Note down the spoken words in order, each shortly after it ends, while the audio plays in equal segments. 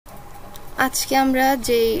আজকে আমরা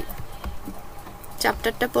যে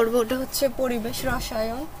চ্যাপ্টারটা পড়ব ওটা হচ্ছে পরিবেশ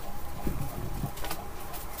রসায়ন।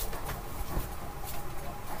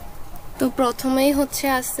 তো প্রথমেই হচ্ছে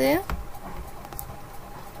আছে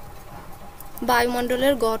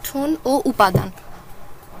বায়ুমণ্ডলের গঠন ও উপাদান।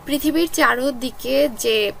 পৃথিবীর চারদিকে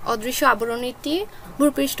যে অদৃশ্য আবরণীটি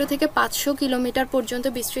ভূপৃষ্ঠ থেকে 500 কিলোমিটার পর্যন্ত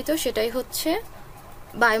বিস্তৃত, সেটাই হচ্ছে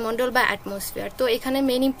বায়ুমণ্ডল বা অ্যাটমসফিয়ার। তো এখানে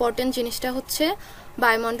মেইন ইম্পর্টেন্ট জিনিসটা হচ্ছে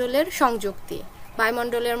বায়ুমণ্ডলের সংযুক্তি,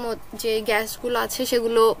 বায়ুমণ্ডলের যে গ্যাসগুলো আছে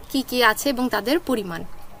সেগুলো কি কি আছে এবং তাদের পরিমাণ।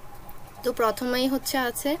 তো প্রথমেই হচ্ছে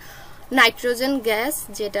আছে নাইট্রোজেন গ্যাস,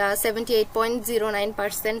 যেটা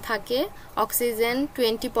 78.09% থাকে, অক্সিজেন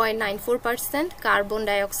 20.94%, কার্বন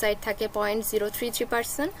ডাইঅক্সাইড থাকে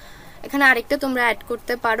 0.033%। এখানে আরেকটা তোমরা অ্যাড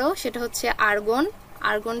করতে পারো, সেটা হচ্ছে আর্গন।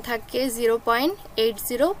 আর্গন থাকে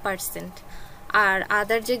 0.80%। আর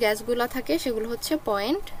আদার যে গ্যাসগুলো থাকে সেগুলো হচ্ছে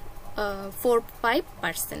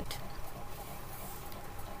 0.45%।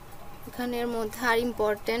 এখানের মধ্যে আর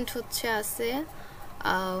ইম্পর্টেন্ট হচ্ছে আছে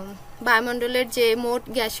বায়ুমণ্ডলের যে মোট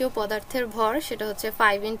গ্যাসীয় পদার্থের ভর, সেটা হচ্ছে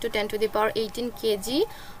 5 × 10⁻18 কেজি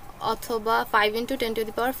অথবা 5 ×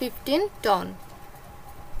 10⁻15 টন।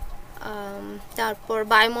 তারপর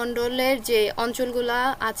বায়ুমণ্ডলের যে অঞ্চলগুলো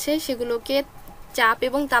আছে সেগুলোকে চাপ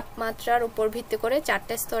এবং তাপমাত্রার উপর ভিত্তি করে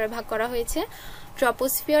 4টা স্তরে ভাগ করা হয়েছে: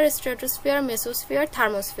 ট্রপোস্ফিয়ার, স্ট্র্যাটোস্ফিয়ার, মেসোস্ফিয়ার,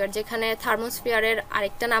 থার্মোস্ফিয়ার, যেখানে থার্মোস্ফিয়ারের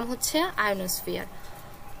আরেকটা নাম হচ্ছে আয়োনোস্ফিয়ার।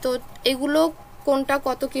 তো এগুলো কোনটা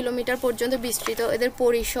কত কিলোমিটার পর্যন্ত বিস্তৃত, এদের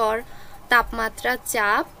পরিসর, তাপমাত্রা,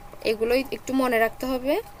 চাপ, এগুলোই একটু মনে রাখতে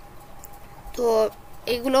হবে। তো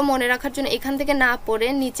এগুলো মনে রাখার জন্য এখান থেকে না পড়ে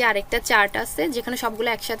নিচে আরেকটা চার্ট আছে যেখানে সবগুলো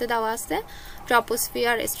একসাথে দেওয়া আছে।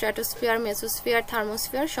 ট্রপোস্ফিয়ার, স্ট্র্যাটোস্ফিয়ার, মেসোস্ফিয়ার,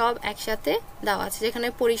 থার্মোস্ফিয়ার সব একসাথে দেওয়া আছে, যেখানে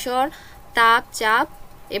পরিসর, তাপ, চাপ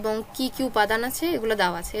এবং কি কি উপাদান আছে এগুলো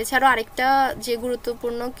দেওয়া আছে। এছাড়াও আরেকটা যে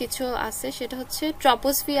গুরুত্বপূর্ণ কিছু আছে সেটা হচ্ছে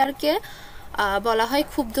ট্রপোস্ফিয়ারকে বলা হয়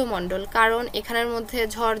ক্ষুব্ধ মণ্ডল, কারণ এখানের মধ্যে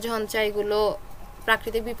ঝড় ঝঞ্ঝা এগুলো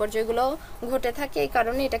প্রাকৃতিক বিপর্যয়গুলো ঘটে থাকে, এই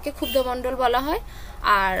কারণে এটাকে ক্ষুব্ধ মণ্ডল বলা হয়।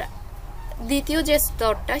 আর দ্বিতীয় যে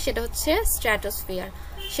স্তরটা সেটা হচ্ছে স্ট্র্যাটোস্ফিয়ার,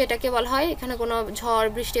 সেটাকে বলা হয়, এখানে কোনো ঝড়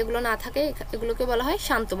বৃষ্টি এগুলো না থাকে, এগুলোকে বলা হয়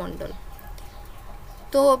শান্ত মণ্ডল।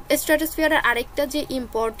 তো স্ট্র্যাটোস্ফিয়ারের আরেকটা যে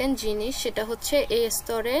ইম্পর্টেন্ট জিনিস সেটা হচ্ছে এই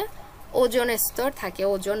স্তরে ওজোন স্তর থাকে,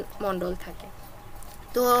 ওজোন মণ্ডল থাকে।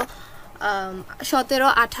 তো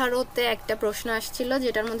 17-18-তে একটা প্রশ্ন আসছিল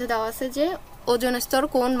যেটার মধ্যে দেওয়া আছে যে ওজোন স্তর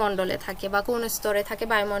কোন মণ্ডলে থাকে বা কোন স্তরে থাকে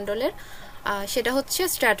বায়ুমণ্ডলের, সেটা হচ্ছে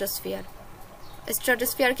স্ট্র্যাটোস্ফিয়ার।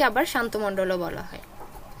 স্ট্র্যাটোস্ফিয়ারকে আবার শান্ত মণ্ডলও বলা হয়।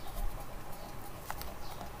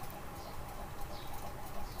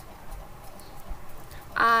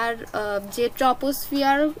 আর যে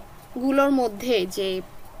ট্রপোস্ফিয়ার গুলোর মধ্যে যে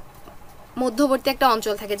মধ্যবর্তী একটা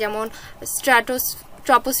অঞ্চল থাকে, যেমন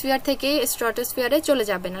ট্রপোস্ফিয়ার থেকে স্ট্র্যাটোস্ফিয়ারে চলে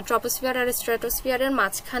যাবে না, ট্রপোস্ফিয়ার আর স্ট্র্যাটোস্ফিয়ারের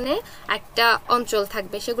মাঝখানে একটা অঞ্চল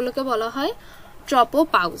থাকবে, সেগুলোকে বলা হয়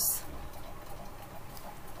ট্রপোপাউস।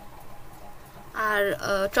 আর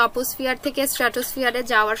ট্রপোস্ফিয়ার থেকে স্ট্র্যাটোস্ফিয়ারে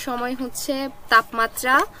যাওয়ার সময় হচ্ছে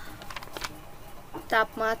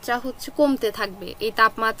তাপমাত্রা হচ্ছে কমতে থাকবে, এই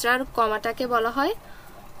তাপমাত্রার কমাটাকে বলা হয়,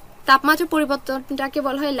 তাপমাত্রার পরিবর্তনটাকে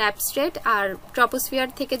বলা হয় ল্যাপস রেট। আর ট্রপোস্ফিয়ার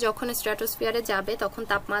থেকে যখন স্ট্র্যাটোস্ফিয়ারে যাবে তখন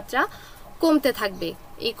তাপমাত্রা কমতে থাকবে,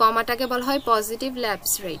 এই কমাটাকে বলা হয় পজিটিভ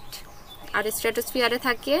ল্যাপস রেট। আর স্ট্র্যাটোস্ফিয়ারে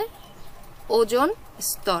থাকে ওজোন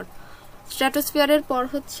স্তর। স্ট্র্যাটোস্ফিয়ারের পর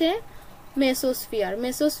হচ্ছে মেসোস্ফিয়ার।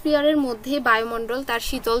 মেসোস্ফিয়ারের মধ্যে বায়ুমণ্ডল তার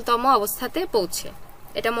শীতলতম অবস্থাতে পৌঁছে,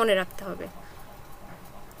 এটা মনে রাখতে হবে।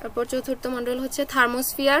 তারপর চতুর্থ মণ্ডল হচ্ছে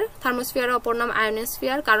থার্মোস্ফিয়ার। থার্মোস্ফিয়ারের অপর নাম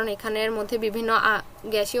আয়োনোস্ফিয়ার, কারণ এখানের মধ্যে বিভিন্ন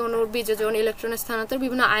গ্যাসীয় অণুর বিযোজন, ইলেকট্রন স্থানান্তর,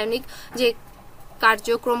 বিভিন্ন আয়নিক যে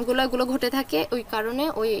কার্যক্রমগুলো এগুলো ঘটে থাকে, ওই কারণে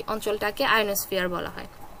ওই অঞ্চলটাকে আয়োনোস্ফিয়ার বলা হয়।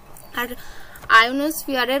 আর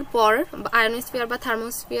আয়োনোস্ফিয়ারের পর, আয়োনোস্ফিয়ার বা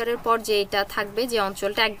থার্মোস্ফিয়ারের পর যেটা থাকবে, যে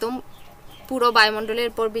অঞ্চলটা একদম পুরো বায়ুমণ্ডলের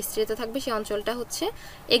উপর বিস্তৃত থাকবে, সেই অঞ্চলটা হচ্ছে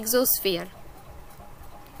এক্সোস্ফিয়ার।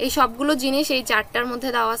 এই সবগুলো জিনিস এই চারটার মধ্যে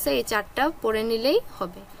দেওয়া আছে, এই চারটা পড়ে নিলেই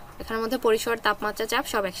হবে। এখানের মধ্যে পরিসর, তাপমাত্রা, চাপ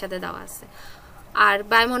সব একসাথে দেওয়া আছে। আর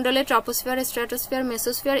বায়ুমণ্ডলে ট্রপোস্ফিয়ার, স্ট্র্যাটোস্ফিয়ার,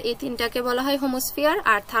 মেসোস্ফিয়ার এই তিনটাকে বলা হয় হোমোস্ফিয়ার।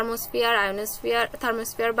 আর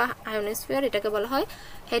থার্মোস্ফিয়ার বা আয়োনোস্ফিয়ার এটাকে বলা হয়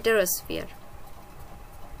হেটেরোস্ফিয়ার।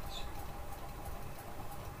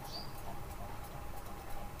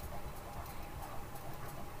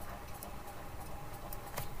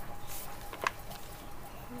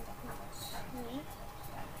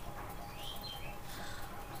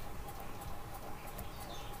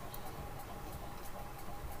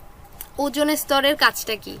 ওজোন স্তরের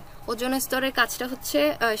কাজটা কি? ওজোন স্তরের কাজটা হচ্ছে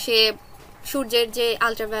সে সূর্যের যে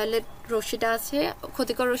আল্ট্রাভায়োলেট রশ্মিটা আছে,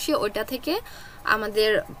 ক্ষতিকর রশ্মি, ওইটা থেকে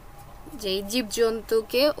আমাদের যে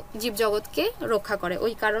জীবজগৎকে রক্ষা করে,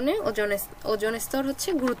 ওই কারণে ওজোন স্তর হচ্ছে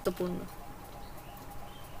গুরুত্বপূর্ণ।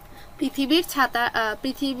 পৃথিবীর ছাতা,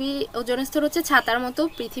 পৃথিবী ওজোন স্তর হচ্ছে ছাতার মতো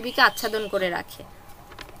পৃথিবীকে আচ্ছাদন করে রাখে।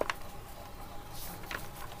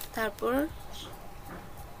 তারপর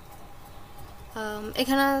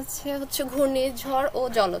এখানে আছে হচ্ছে ঘূর্ণিঝড় ও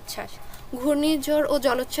জলোচ্ছ্বাস। ঘূর্ণিঝড় ও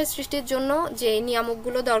জলোচ্ছ্বাস সৃষ্টির জন্য যে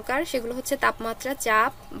নিয়ামকগুলো দরকার সেগুলো হচ্ছে তাপমাত্রা,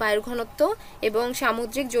 চাপ, বায়ুর ঘনত্ব এবং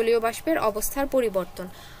সামুদ্রিক জলীয় বাষ্পের অবস্থার পরিবর্তন।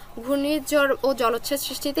 ঘূর্ণিঝড় ও জলোচ্ছ্বাস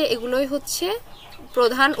সৃষ্টিতে এগুলোই হচ্ছে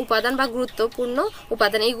প্রধান উপাদান বা গুরুত্বপূর্ণ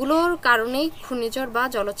উপাদান। এগুলোর কারণেই ঘূর্ণিঝড় বা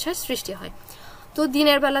জলোচ্ছ্বাস সৃষ্টি হয়। তো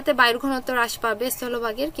দিনের বেলাতে বায়ুর ঘনত্ব হ্রাস পাবে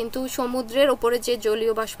স্থলভাগের, কিন্তু সমুদ্রের উপরে যে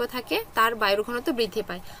জলীয় বাষ্প থাকে তার বায়ুর ঘনত্ব বৃদ্ধি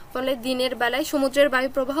পায়, ফলে দিনের বেলায় সমুদ্রের বায়ু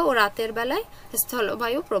প্রবাহ ও রাতের বেলায়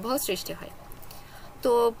স্থলবায়ু প্রবাহ সৃষ্টি হয়।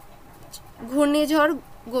 তো ঘূর্ণিঝড়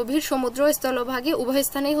গভীর সমুদ্র স্থলভাগে উভয়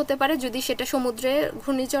স্থানেই হতে পারে। যদি সেটা সমুদ্রে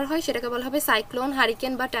ঘূর্ণিঝড় হয় সেটাকে বলা হবে সাইক্লোন,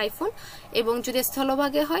 হারিকেন বা টাইফুন, এবং যদি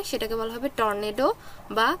স্থলভাগে হয় সেটাকে বলা হবে টর্নেডো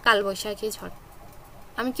বা কালবৈশাখী ঝড়।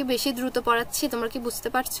 আমি কি বেশি দ্রুত পড়াচ্ছি? তোমরা কি বুঝতে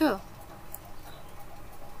পারছো?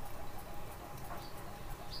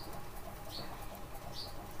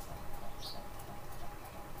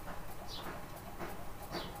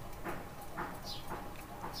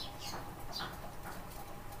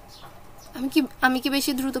 আমি কি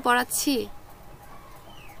বেশি দ্রুত পড়াচ্ছি?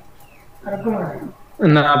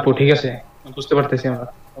 না আপু, ঠিক আছে, বুঝতে পারতেছি আমরা।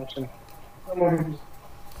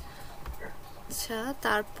 আচ্ছা,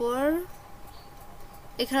 তারপর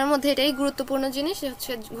এখানের মধ্যে এটাই গুরুত্বপূর্ণ জিনিস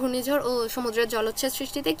হচ্ছে ঘূর্ণিঝড় ও সমুদ্রের জলোচ্ছ্বাস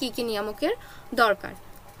সৃষ্টিতে কি কি নিয়ামকের দরকার।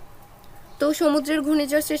 তো সমুদ্রের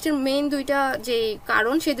ঘূর্ণিঝড় সৃষ্টির মেইন দুইটা যে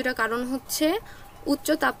কারণ, সেই দুটা কারণ হচ্ছে উচ্চ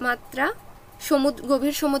তাপমাত্রা,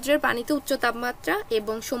 গভীর সমুদ্রের পানিতে উচ্চ তাপমাত্রা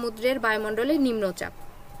এবং সমুদ্রের বায়ুমণ্ডলে নিম্নচাপ।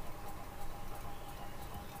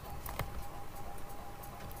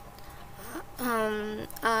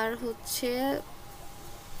 আর হচ্ছে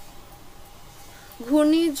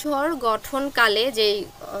ঘূর্ণিঝড় গঠনকালে যে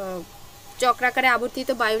চক্রাকারে আবর্তিত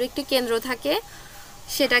বায়ুর একটি কেন্দ্র থাকে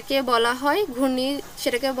সেটাকে বলা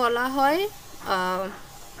হয়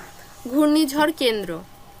ঘূর্ণিঝড় কেন্দ্র।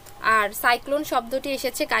 আর সাইক্লোন শব্দটি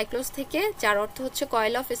এসেছে কাইক্লোস থেকে, যার অর্থ হচ্ছে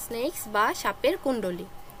কয়েল অফ স্নেকস বা সাপের কুণ্ডলী।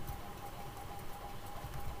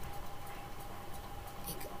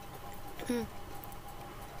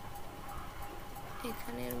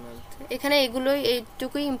 এখানে এগুলোই,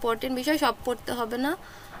 এইটুকুই ইম্পর্টেন্ট বিষয়, সব পড়তে হবে না,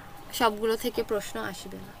 সবগুলো থেকে প্রশ্ন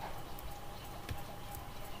আসবে না।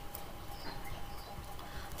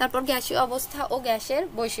 তারপর গ্যাসীয় অবস্থা ও গ্যাসের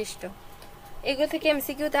বৈশিষ্ট্য, এগুলো থেকে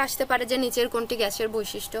এমসিকিউতে আসতে পারে যে নিচের কোনটি গ্যাসের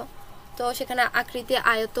বৈশিষ্ট্য। তো সেখানে আকৃতি,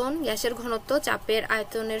 আয়তন, গ্যাসের ঘনত্ব, চাপের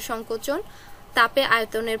আয়তনের সংকোচন, তাপে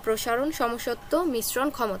আয়তনের প্রসারণ, সমসত্ব, মিশ্রণ,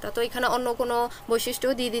 ক্ষমতা। তো এখানে অন্য কোনো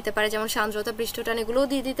বৈশিষ্ট্যও দিয়ে দিতে পারে, যেমন সান্দ্রতা, পৃষ্ঠটান, এগুলোও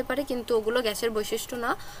দিয়ে দিতে পারে, কিন্তু ওগুলো গ্যাসের বৈশিষ্ট্য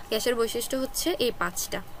না। গ্যাসের বৈশিষ্ট্য হচ্ছে এই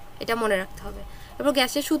 5টা, এটা মনে রাখতে হবে। এবার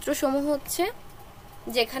গ্যাসের সূত্রসমূহ হচ্ছে,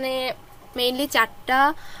 যেখানে মেইনলি 4টা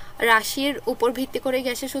রাশির উপর ভিত্তি করে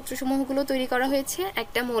গ্যাসের সূত্রসমূহগুলো তৈরি করা হয়েছে।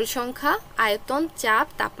 একটা মোল সংখ্যা, আয়তন, চাপ,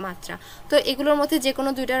 তাপমাত্রা। তো এগুলোর মধ্যে যে কোনো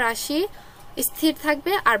 2টা রাশি স্থির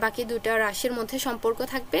থাকবে আর বাকি 2টা রাশির মধ্যে সম্পর্ক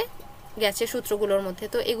থাকবে গ্যাসের সূত্রগুলোর মধ্যে।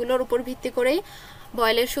 তো এগুলোর উপর ভিত্তি করেই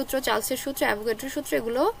বয়েলের সূত্র, চার্লসের সূত্র, অ্যাভোগাড্রোর সূত্র,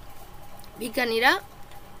 এগুলো বিজ্ঞানীরা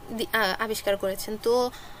আবিষ্কার করেছেন। তো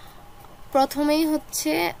প্রথমেই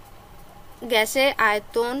হচ্ছে গ্যাসের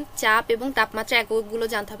আয়তন, চাপ এবং তাপমাত্রা এককগুলো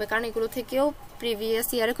জানতে হবে, কারণ এগুলো থেকেও প্রিভিয়াস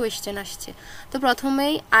ইয়ারে কোয়েশ্চেন আসছে। তো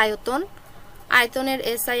প্রথমেই আয়তনের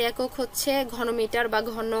এসআই একক হচ্ছে ঘনমিটার বা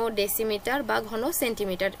ঘন ডেসিমিটার বা ঘন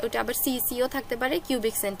সেন্টিমিটার। ওটা আবার সিসিও থাকতে পারে,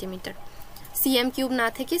 কিউবিক সেন্টিমিটার। সিএম কিউব না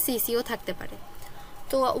থেকে সিসিও থাকতে পারে।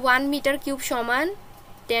 তো 1 মিটার কিউব সমান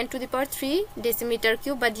 10⁻³ ডেসিমিটার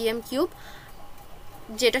কিউব বা ডিএম কিউব,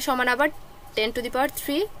 যেটা সমান আবার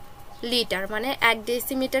 10⁻³ লিটার, মানে 1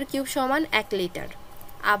 ডেসিমিটার কিউব সমান 1 লিটার।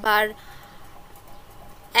 আবার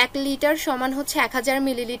 1 লিটার সমান হচ্ছে 1000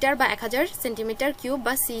 মিলিলিটার বা 1000 সেন্টিমিটার কিউব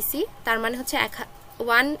বা সিসি, তার মানে হচ্ছে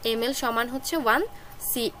 1 ml সমান হচ্ছে 1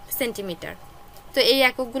 সেন্টিমিটার। তো এই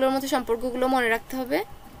এককগুলোর মধ্যে সম্পর্কগুলো মনে রাখতে হবে।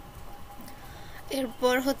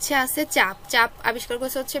 এরপর হচ্ছে আছে চাপ আবিষ্কার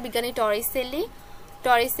করেছে হচ্ছে বিজ্ঞানী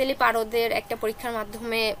টরিসেলি পারদের একটা পরীক্ষার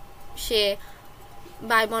মাধ্যমে সে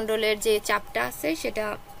বায়ুমণ্ডলের যে চাপটা আছে সেটা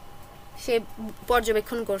সে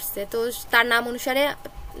পর্যবেক্ষণ করছে। তো তার নাম অনুসারে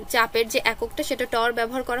চাপের যে এককটা সেটা টর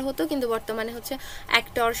ব্যবহার করা হতো, কিন্তু বর্তমানে হচ্ছে 1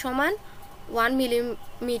 টর সমান 1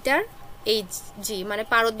 মিলিমিটার এইচজি, মানে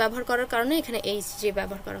পারদ ব্যবহার করার কারণে এখানে এইচজি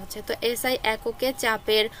ব্যবহার করা হচ্ছে। তো এসআই এককে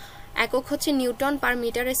চাপের একক হচ্ছে নিউটন পার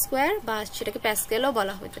মিটার স্কোয়ার, বা সেটাকে প্যাসকেলও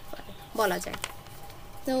বলা যায়।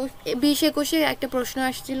 তো 20-21 একটা প্রশ্ন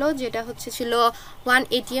আসছিল, যেটা হচ্ছে ছিল 1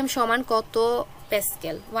 ATM সমান কত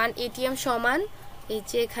প্যাসকেল। 1 ATM সমান, এই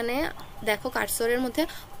যে এখানে দেখো কার্সরের মধ্যে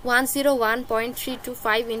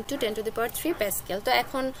 101.325 ইন্টু 10⁻³ প্যাসকেল। তো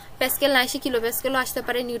এখন প্যাসকেল না এসে কিলো প্যাসকেলও আসতে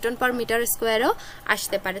পারে, নিউটন পার মিটার স্কোয়ারও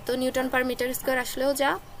আসতে পারে। তো নিউটন পার মিটার স্কোয়ার আসলেও যা,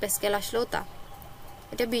 প্যাসকেল আসলেও তা।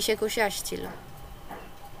 এটা 20-21 আসছিল।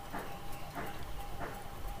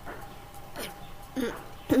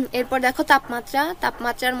 এরপর দেখো তাপমাত্রা।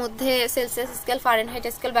 তাপমাত্রার মধ্যে সেলসিয়াস স্কেল, ফারেনহাইট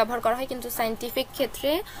স্কেল ব্যবহার করা হয়, কিন্তু সায়েন্টিফিক ক্ষেত্রে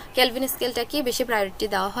কেলভিন স্কেলটাকে বেশি প্রায়োরিটি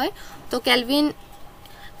দেওয়া হয়। তো কেলভিন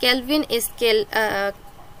স্কেল,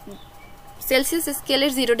 সেলসিয়াস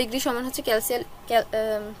স্কেলের 0 ডিগ্রি সমান হচ্ছে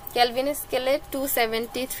কেলভিন স্কেলের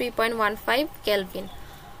 273.15 কেলভিন।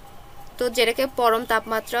 তো যেটাকে পরম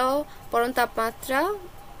তাপমাত্রা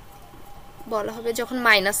বলা হবে যখন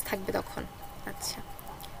মাইনাস থাকবে তখন। আচ্ছা,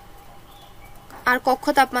 আর কক্ষ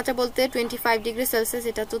তাপমাত্রা বলতে 25 ডিগ্রি সেলসিয়াস,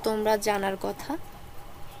 এটা তো তোমরা জানার কথা।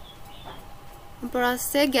 তারপর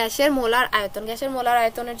আছে গ্যাসের মোলার আয়তন। গ্যাসের মোলার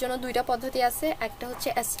আয়তনের জন্য দুইটা পদ্ধতি আছে, একটা হচ্ছে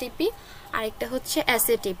এসটিপি আর একটা হচ্ছে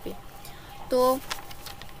এসএটিপি। তো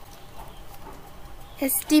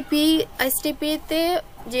এসটিপিতে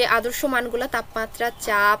যে আদর্শ মানগুলো, তাপমাত্রা,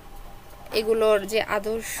 চাপ, এগুলোর যে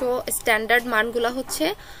আদর্শ স্ট্যান্ডার্ড মানগুলো হচ্ছে,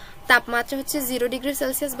 তাপমাত্রা হচ্ছে 0 ডিগ্রি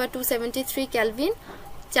সেলসিয়াস বা 273 কেলভিন,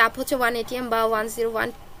 চাপ হচ্ছে 1 atm বা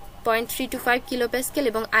 101.325 কিলো প্যাসকেল,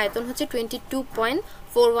 এবং আয়তন হচ্ছে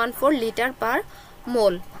 22.414 লিটার পার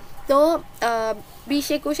মোল। তো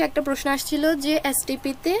 20-21 একটা প্রশ্ন আসছিল যে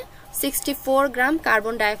এসটিপিতে 64 গ্রাম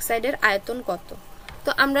কার্বন ডাইঅক্সাইডের আয়তন কত। তো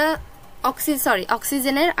আমরা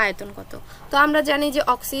অক্সিজেনের আয়তন কত। তো আমরা জানি যে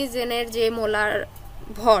অক্সিজেনের যে মোলার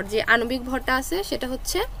ভর, যে আণবিক ভরটা আছে, সেটা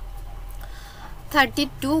হচ্ছে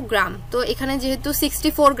 32 গ্রাম। তো এখানে যেহেতু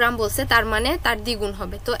 64 গ্রাম বলছে, তার মানে তার দ্বিগুণ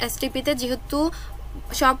হবে। তো এসটিপিতে যেহেতু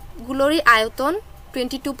সবগুলোরই আয়তন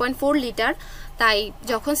 22.4 লিটার, তাই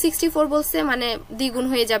যখন 64 বলছে মানে দ্বিগুণ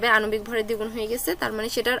হয়ে যাবে, আণবিক ভরের দ্বিগুণ হয়ে গেছে, তার মানে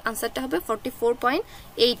সেটার আনসারটা হবে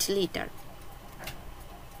 44.8 লিটার।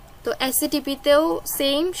 তো এসটিপিতেও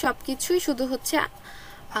সেম সবকিছুই, শুধু হচ্ছে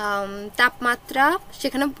তাপমাত্রা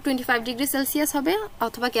সেখানে 25 ডিগ্রি সেলসিয়াস হবে,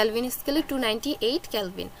 অথবা কেলভিন স্কেলে 298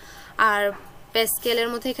 কেলভিন, আর প্যাসকেলের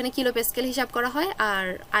মধ্যে এখানে কিলো প্যাসকেল হিসাব করা হয়, আর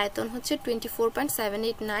আয়তন হচ্ছে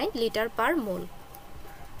 24.789 লিটার পার মোল।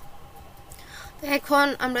 এখন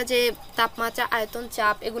আমরা যে তাপমাত্রা, আয়তন,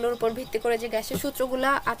 চাপ এগুলোর উপর ভিত্তি করে যে গ্যাসের সূত্রগুলো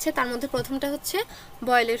আছে, তার মধ্যে প্রথমটা হচ্ছে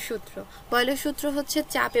বয়েলের সূত্র। বয়েলের সূত্র হচ্ছে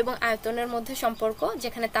চাপ এবং আয়তনের মধ্যে সম্পর্ক,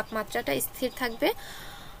 যেখানে তাপমাত্রাটা স্থির থাকবে।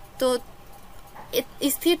 তো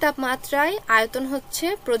স্থির তাপমাত্রায় আয়তন হচ্ছে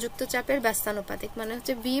প্রযুক্ত চাপের ব্যস্তানুপাতিক, মানে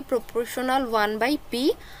হচ্ছে V প্রপোর্শনাল 1/P,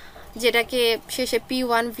 যেটাকে শেষে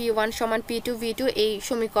P1 V1 সমান P2 V2 এই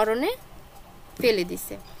সমীকরণে ফেলে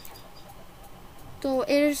দিছে। তো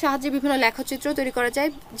এর সাহায্যে বিভিন্ন লেখচিত্র তৈরি করা যায়,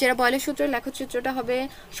 যেটা বয়েলের সূত্রের লেখচিত্রটা হবে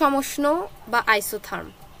সমষ্ণ বা আইসোথার্ম।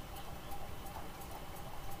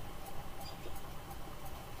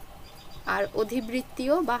 আর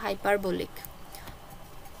অধিবৃত্তীয় বা হাইপারবোলিক।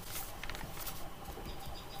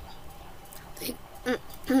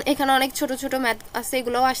 এখানে অনেক ছোট ছোট ম্যাথ আছে,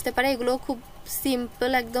 এগুলোও আসতে পারে, এগুলো খুব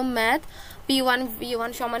সিম্পল একদম ম্যাথ। P1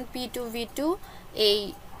 V1 সমান P2 V2 এই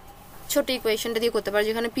ছোট ইকুয়েশনটা দিয়ে করতে পারে,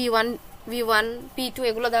 যেখানে P1 V1 P2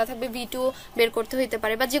 এগুলো দেওয়া থাকবে, V2 বের করতে হইতে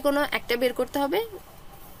পারে, বা যে কোনো একটা বের করতে হবে,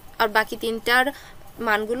 আর বাকি তিনটার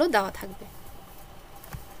মানগুলো দেওয়া থাকবে।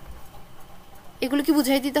 এগুলো কি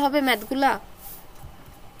বুঝাই দিতে হবে ম্যাথগুলা?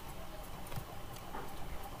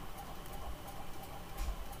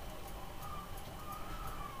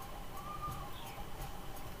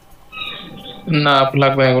 না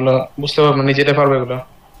লাগবে, এগুলো বুঝতে পারবো, নিজেরা পারবে এগুলো।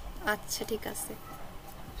 আচ্ছা ঠিক আছে।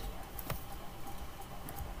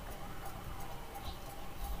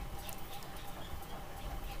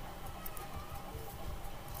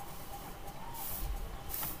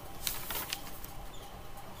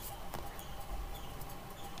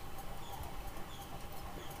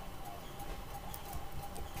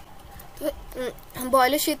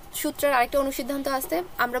 বয়েলের সূত্রের আরেকটা অনুসিদ্ধান্ত আছে।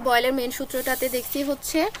 আমরা বয়েলের মেন সূত্রটাতে দেখছি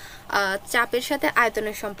হচ্ছে চাপের সাথে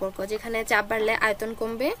আয়তনের সম্পর্ক, যেখানে চাপ বাড়লে আয়তন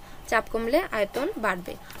কমবে, চাপ কমলে আয়তন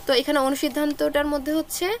বাড়বে। তো এখানে অনুসিদ্ধান্তটার মধ্যে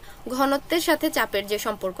হচ্ছে ঘনত্বের সাথে চাপের যে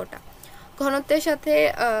সম্পর্কটা, ঘনত্বের সাথে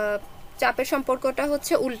চাপের সম্পর্কটা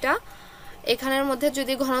হচ্ছে উল্টা। এখানের মধ্যে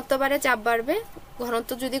যদি ঘনত্ব বাড়ে চাপ বাড়বে,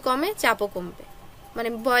 ঘনত্ব যদি কমে চাপও কমবে। মানে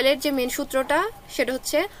বয়েলের যে মেন সূত্রটা সেটা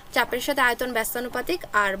হচ্ছে চাপের সাথে আয়তন ব্যস্তানুপাতিক,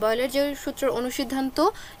 আর বয়েলের যে সূত্র অনুসিদ্ধান্ত,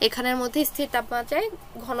 এখানের মধ্যে স্থির তাপমাত্রায়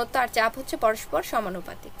ঘনত্ব আর চাপ হচ্ছে পরস্পর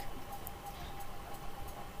সমানুপাতিক।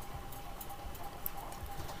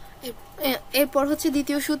 এরপর হচ্ছে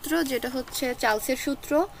দ্বিতীয় সূত্র, যেটা হচ্ছে চার্লসের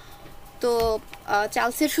সূত্র। তো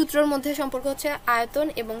চার্লসের সূত্রের মধ্যে সম্পর্ক হচ্ছে আয়তন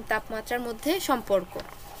এবং তাপমাত্রার মধ্যে সম্পর্ক।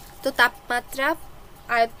 তো তাপমাত্রা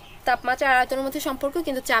তাপমাত্রা আর আয়তনের মধ্যে সম্পর্ক,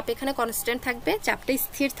 কিন্তু চাপ এখানে কনস্ট্যান্ট থাকবে, চাপটা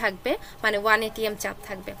স্থির থাকবে, মানে 1 atm চাপ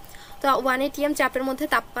থাকবে। তো 1 atm চাপের মধ্যে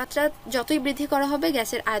তাপমাত্রা যতই বৃদ্ধি করা হবে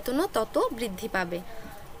গ্যাসের আয়তনও তত বৃদ্ধি পাবে,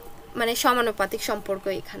 মানে সমানুপাতিক সম্পর্ক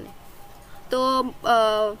এখানে। তো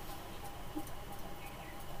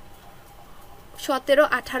 17,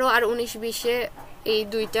 18 আর 19, 20-এ এই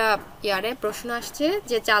দুইটা ইয়ারে প্রশ্ন আসছে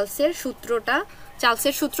যে চার্লসের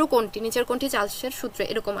সূত্র কোনটি, নিচের কোনটি চার্লসের সূত্র,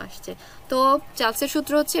 এরকম আসছে। তো চার্লসের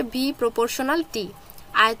সূত্র হচ্ছে V প্রপোর্শনাল T,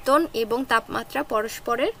 আয়তন এবং তাপমাত্রা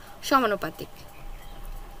পরস্পরের সমানুপাতিক।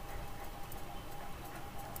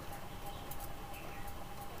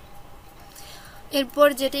 এরপর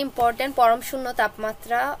যেটা ইম্পর্টেন্ট, পরম শূন্য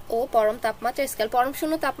তাপমাত্রা ও পরম তাপমাত্রা স্কেল। পরম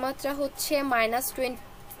শূন্য তাপমাত্রা হচ্ছে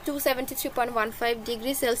 -273.15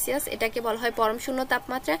 ডিগ্রি সেলসিয়াস, এটাকে বলা হয় পরম শূন্য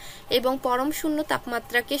তাপমাত্রা। এবং পরম শূন্য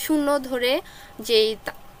তাপমাত্রাকে শূন্য ধরে যেই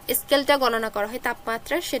স্কেলটা গণনা করা হয়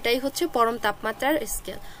তাপমাত্রা, সেটাই হচ্ছে পরম তাপমাত্রার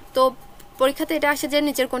স্কেল। তো পরীক্ষাতে এটা আসে যে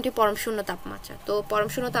নিচের কোনটি পরম শূন্য তাপমাত্রা। তো পরম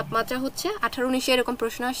শূন্য তাপমাত্রা হচ্ছে 18, 19 এরকম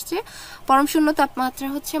প্রশ্ন আসছে। পরম শূন্য তাপমাত্রা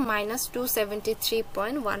হচ্ছে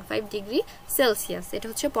 -273.15 ডিগ্রি সেলসিয়াস, এটা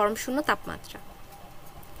হচ্ছে পরম শূন্য তাপমাত্রা।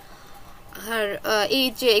 আর এই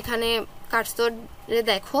যে এখানে কার্সরে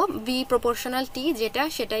দেখো V প্রপোর্শনাল T যেটা,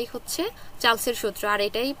 সেটাই হচ্ছে চার্লসের সূত্র, আর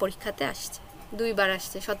এটাই পরীক্ষাতে আসছে, দুইবার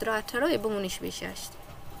আসছে, 17, 18 এবং 19, 20-এ আসছে।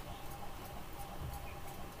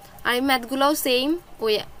 আর এই ম্যাথগুলোও সেম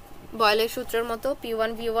ওই বয়েলের সূত্রের মতো,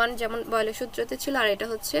 P1 V1 যেমন বয়েলের সূত্রতে ছিল, আর এটা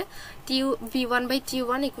হচ্ছে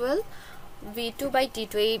V1/T1 ইকুয়াল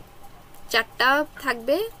V2/T2। এই চারটা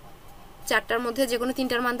থাকবে, চারটার মধ্যে যে কোনো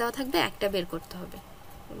তিনটার মান দেওয়া থাকবে, একটা বের করতে হবে।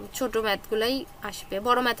 ছোট ম্যাথগুলাই আসবে,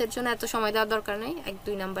 বড় ম্যাথের জন্য এত সময় দেওয়ার দরকার নেই,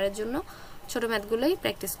 1-2 নাম্বারের জন্য ছোট ম্যাথগুলোই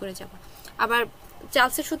প্র্যাকটিস করে যাব। আবার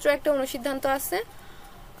চার্লসের সূত্র একটা অনুসিদ্ধান্ত আছে,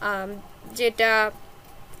 যেটা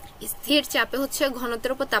স্থির চাপে হচ্ছে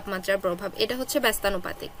ঘনত্বের উপর তাপমাত্রার প্রভাব, এটা হচ্ছে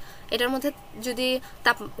ব্যস্তানুপাতিক। এটার মধ্যে যদি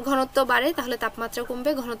ঘনত্ব বাড়ে তাহলে তাপমাত্রা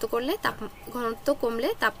কমবে, ঘনত্ব কমলে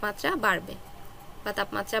তাপমাত্রা বাড়বে, বা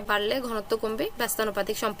তাপমাত্রা বাড়লে ঘনত্ব কমবে,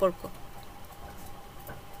 ব্যস্তানুপাতিক সম্পর্ক।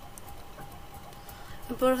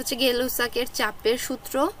 এরপর হচ্ছে গেলুসাকের চাপের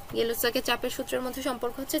সূত্র। গেলুসাকের চাপের সূত্রের মধ্যে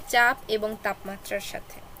সম্পর্ক হচ্ছে চাপ এবং তাপমাত্রার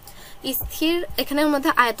সাথে। স্থির, এখানের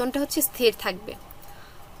মধ্যে আয়তনটা হচ্ছে স্থির থাকবে,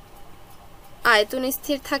 আয়তন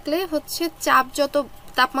স্থির থাকলে হচ্ছে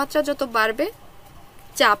তাপমাত্রা যত বাড়বে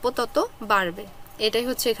চাপও তত বাড়বে, এটাই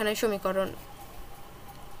হচ্ছে এখানে সমীকরণ।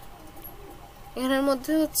 এখানের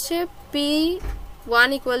মধ্যে হচ্ছে P1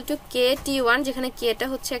 = KT1, যেখানে Kটা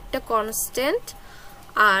হচ্ছে একটা কনস্ট্যান্ট,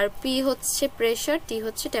 আর P হচ্ছে প্রেসার, T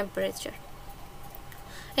হচ্ছে টেম্পারেচার।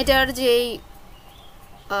 এটার যেই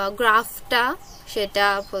গ্রাফটা সেটা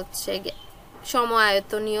হচ্ছে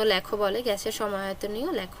সমআয়তনীয় লেখো বলে, গ্যাসের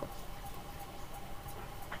সমআয়তনীয় লেখো।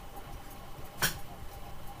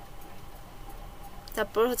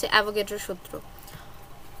 তারপর হচ্ছে অ্যাভোগাড্রোর সূত্র।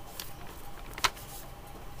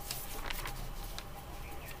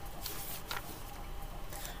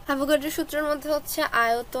 অ্যাভোগাড্রোর সূত্রের মধ্যে হচ্ছে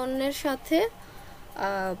আয়তনের সাথে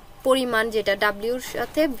পরিমাণ, যেটা W-র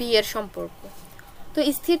সাথে V এর সম্পর্ক। তো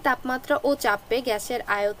স্থির তাপমাত্রা ও চাপে গ্যাসের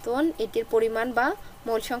আয়তন এটির পরিমাণ বা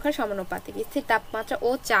মোল সংখ্যার সমানুপাতিক। স্থির তাপমাত্রা ও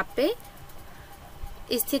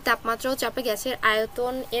চাপে গ্যাসের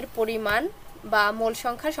আয়তন এর পরিমাণ বা মোল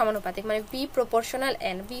সংখ্যার সমানুপাতিক, মানে V প্রপোর্শনাল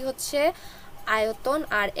N। V হচ্ছে আয়তন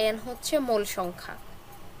আর N হচ্ছে মোল সংখ্যা।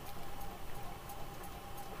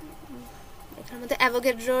 এখানের মধ্যে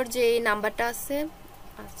অ্যাভোগাড্রোর যে নাম্বারটা আছে,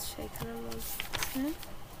 আচ্ছা এখানের মধ্যে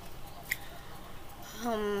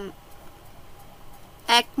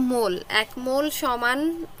 1 মোল সমান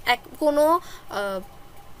কোনো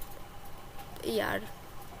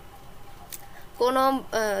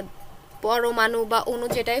পরমাণু বা অণু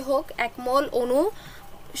যেটাই হোক, 1 মোল অণু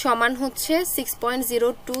সমান হচ্ছে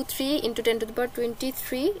 6.023 ×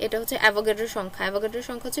 10⁻23। এটা হচ্ছে অ্যাভোগাড্রোর সংখ্যা। অ্যাভোগাড্রোর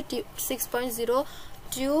সংখ্যা হচ্ছে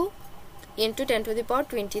 6.02 ×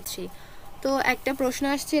 10⁻23। তো একটা প্রশ্ন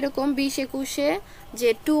আসছে এরকম 20-21-এ যে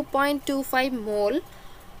 2.25 মোল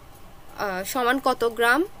সমান কত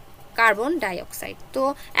গ্রাম কার্বন ডাইঅক্সাইড। তো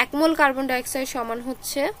 1 মোল কার্বন ডাইঅক্সাইড সমান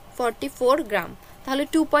হচ্ছে 44 গ্রাম। তাহলে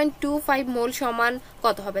 2.25 মোল সমান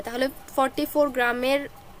কত হবে? তাহলে 44 গ্রামের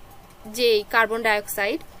যে কার্বন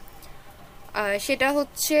ডাইঅক্সাইড সেটা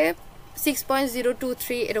হচ্ছে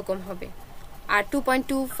 6.023 এরকম হবে। আর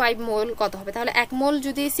 2.25 মোল কত হবে? তাহলে 1 মোল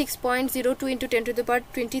যদি 6.02 ×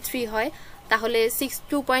 10⁻23 হয়, তাহলে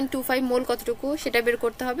 2.25 মোল কতটুকু সেটা বের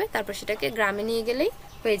করতে হবে, তারপর সেটাকে গ্রামে নিয়ে গেলেই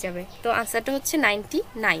হয়ে যাবে। তো আনসারটা হচ্ছে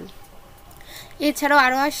 99। এছাড়াও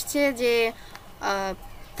আরও আসছে যে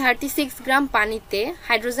 36 গ্রাম পানিতে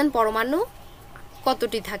হাইড্রোজেন পরমাণু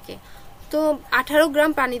কতটি থাকে? তো 18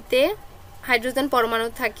 গ্রাম পানিতে হাইড্রোজেন পরমাণু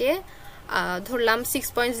থাকে ধরলাম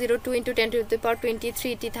 6.02 ইন্টু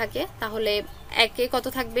 10⁻23 থাকে, তাহলে একে কত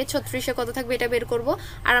থাকবে, 36-এ কত থাকবে এটা বের করব।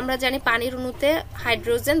 আর আমরা জানি পানির অণুতে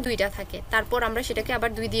হাইড্রোজেন 2টা থাকে, তারপর আমরা সেটাকে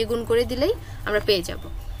আবার 2 দিয়ে গুণ করে দিলেই আমরা পেয়ে যাব।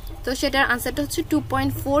 তো সেটার আনসারটা হচ্ছে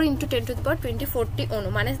 2.4 ইন্টু 10⁻20 অণু,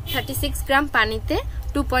 মানে 36 গ্রাম পানিতে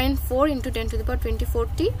 2.4 ইন্টু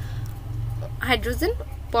 10⁻20 হাইড্রোজেন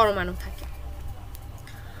পরমাণু থাকে।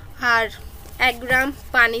 আর 1 গ্রাম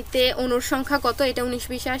পানিতে অণুর সংখ্যা কত, এটা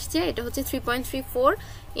 19-20 আসছে, এটা হচ্ছে 3.34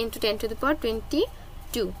 ইন্টু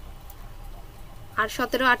 10⁻22। আর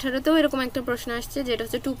 17-18তেও এরকম একটা প্রশ্ন আসছে, যেটা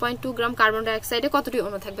হচ্ছে 2.2 গ্রাম কার্বন ডাইঅক্সাইডে কতটি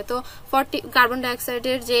অণু থাকবে। তো 40 কার্বন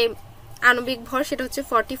ডাইঅক্সাইডের যে আণবিক ভর সেটা হচ্ছে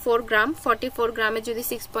 44 গ্রাম। 44 গ্রামে যদি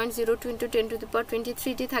 6.02 ইন্টু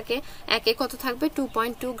 10⁻23 থাকে, একে কত থাকবে,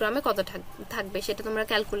 2.2 গ্রামে কত থাকবে, সেটা তোমরা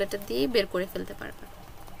ক্যালকুলেটর দিয়ে বের করে ফেলতে পারবে।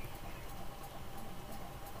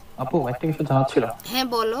 আপু একটা বিষয় জানার ছিল। হ্যাঁ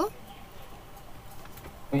বলো।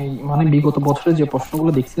 এই মানে বিগত বছরে যে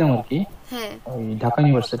প্রশ্নগুলো দেখছিলাম আর কি, হ্যাঁ, ওই ঢাকা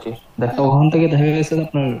ইউনিভার্সিটি, ওখান থেকে দেখা গেছে যে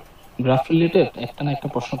আপনার গ্রাফ রিলেটেড একটা না একটা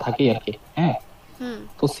প্রশ্ন থাকেই আর কি। হ্যাঁ,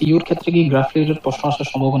 তো সিইউর ক্ষেত্রে কি গ্রাফ রিলেটেড প্রশ্ন আসার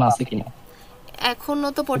সম্ভাবনা আছে কিনা? এখনো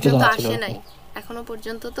তো পর্যন্ত আসে নাই। এখনো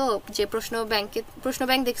পর্যন্ত তো যে প্রশ্ন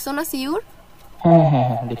ব্যাংক দেখছো না সিইউর? হ্যাঁ হ্যাঁ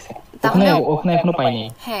হ্যাঁ দেখছি, ওখানে এখনো পাইনি।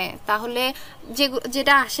 হ্যাঁ, তাহলে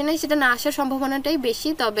যেটা আসে নাই সেটা না আসার সম্ভাবনাটাই বেশি,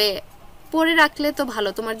 তবে পড়ে রাখলে তো ভালো,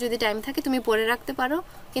 তোমার যদি টাইম থাকে তুমি পড়ে রাখতে পারো,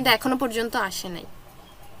 কিন্তু এখনো পর্যন্ত আসে নাই।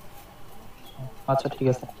 আচ্ছা ঠিক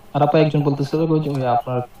আছে। আর আপা একজন বলতেছিল যে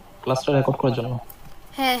আপনার ক্লাসটা রেকর্ড করার জন্য।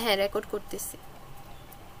 হ্যাঁ হ্যাঁ, রেকর্ড করতেছি।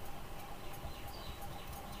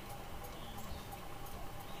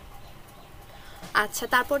 আচ্ছা,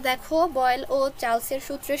 তারপর দেখো বয়েল ও চার্লসের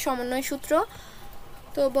সূত্রের সমন্বয় সূত্র।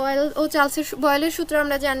 তো বয়েলের সূত্র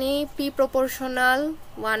আমরা জানি পি প্রপোর্শনাল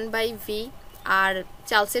 1/v, আর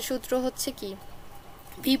চার্লসের সূত্র হচ্ছে কি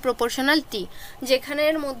ভি প্রপোর্শনাল টি,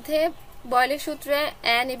 যেখানের মধ্যে বয়েলের সূত্রে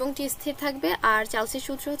n এবং t স্থির থাকবে, আর চার্লসের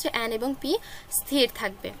সূত্র হচ্ছে n এবং p স্থির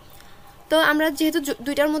থাকবে। তো আমরা যেহেতু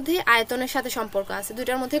দুইটার মধ্যে আয়তনের সাথে সম্পর্ক আছে,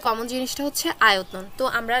 দুইটার মধ্যে কমন জিনিসটা হচ্ছে আয়তন, তো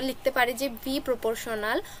আমরা লিখতে পারি যে v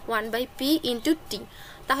proportional 1/p into T.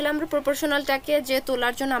 তাহলে আমরা প্রপোর্শনালটাকে যে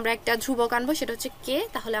তোলার জন্য আমরা একটা ধ্রুবক আনবো, সেটা হচ্ছে k,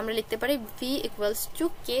 তাহলে আমরা লিখতে পারি v equals to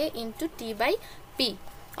k into T by P,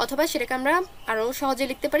 অথবা সেটাকে আমরা আরো সহজে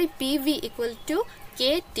লিখতে পারি pv ইকুয়াল টু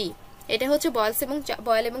kt। এটা হচ্ছে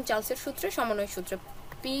বয়েল এবং চার্লসের সূত্রের সমন্বয় সূত্র,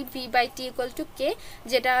 pv by t equal to k,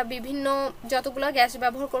 যেটা বিভিন্ন যতগুলো গ্যাস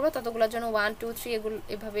ব্যবহার করবে ততগুলোর জন্য 1 2 3 এগুলো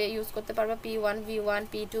এভাবে ইউজ করতে পারবে, p1 v1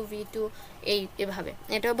 p2 v2 এভাবে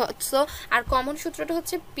এটা হচ্ছে। আর কমন সূত্রটা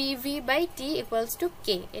হচ্ছে pv by t equals to k,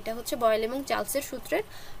 এটা হচ্ছে বয়েল এবং চার্লসের সূত্রের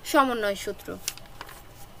সমন্বয় সূত্র।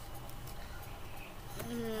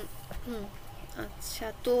 আচ্ছা,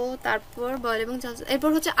 তো তারপর বয়েল এবং চার্লস, এরপর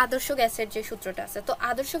হচ্ছে আদর্শ গ্যাসের যে সূত্রটা আছে। তো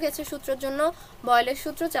আদর্শ গ্যাসের সূত্রের জন্য বয়েলের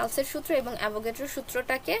সূত্র, চার্লসের সূত্র এবং অ্যাভোগাড্রোর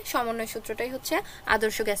সূত্রটাকে সমন্বয় সূত্রটাই হচ্ছে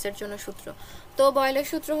আদর্শ গ্যাসের জন্য সূত্র। তো বয়েলের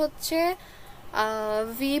সূত্র হচ্ছে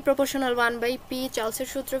v প্রপোর্শনাল 1/p, চার্লসের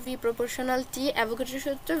সূত্র v প্রপোর্শনাল t, অ্যাভোগাড্রোর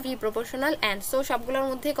সূত্র v প্রপোর্শনাল n। সো সবগুলোর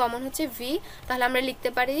মধ্যে কমন হচ্ছে v, তাহলে আমরা লিখতে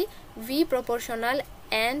পারি v proportional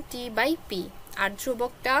n t by p। আর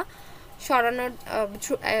ধ্রুবকটা সরানোর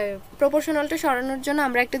প্রপোর্শনালটা সরানোর জন্য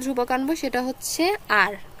আমরা একটা ধ্রুবক আনবো, সেটা হচ্ছে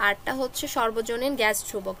আরটা হচ্ছে সর্বজনীন গ্যাস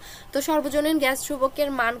ধ্রুবক। তো সর্বজনীন গ্যাস ধ্রুবকের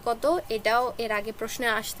মান কত, এটাও এর আগে প্রশ্নে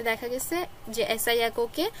আসতে দেখা গেছে যে এসআই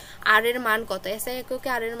এককে আর এর মান কত। এসআই এককে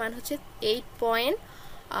আর এর মান হচ্ছে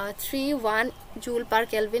 8.31 জুল পার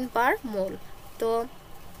কেলভিন পার মোল। তো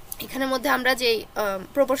এখানের মধ্যে আমরা যে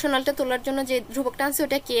প্রপোর্শনালটা তোলার জন্য যে ধ্রুবকটা আনছি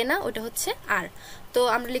ওটা কে না, ওটা হচ্ছে আর। তো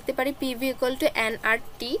আমরা লিখতে পারি পিভি ইকুয়াল টু এন আর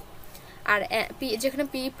টি, আর যেখানে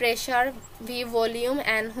P pressure, V volume,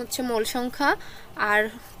 N হচ্ছে মোল সংখ্যা, আর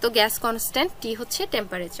তো গ্যাস কনস্ট্যান্ট, টি হচ্ছে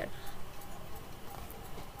টেম্পারেচার।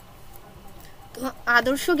 তো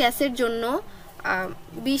আদর্শ গ্যাসের জন্য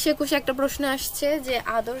 20-21 একটা প্রশ্ন আসছে যে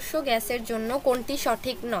আদর্শ গ্যাসের জন্য কোনটি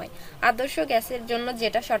সঠিক নয়। আদর্শ গ্যাসের জন্য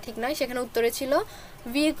যেটা সঠিক নয় সেখানে উত্তরে ছিল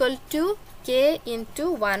v equal to K into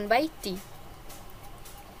 1/t।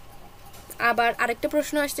 আবার আরেকটা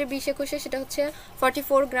প্রশ্ন আসছে 20-21, সেটা হচ্ছে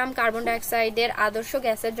 44 গ্রাম কার্বন ডাইঅক্সাইডের আদর্শ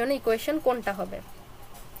গ্যাসের জন্য ইকুয়েশন কোনটা হবে।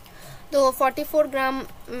 তো 44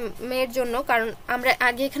 গ্রামের জন্য, কারণ আমরা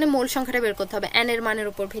আগে এখানে মোল সংখ্যাটা বের করতে হবে n এর মানের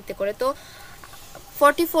উপর ভিত্তি করে। তো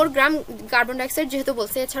 44 গ্রাম কার্বন ডাইঅক্সাইড যেহেতু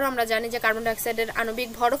বলছে, এছাড়াও আমরা জানি যে কার্বন ডাইঅক্সাইডের আণবিক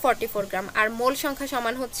ভরও 44 গ্রাম, আর মোল সংখ্যা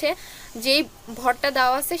সমান হচ্ছে যেই ভরটা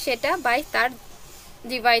দেওয়া আছে সেটা বাই তার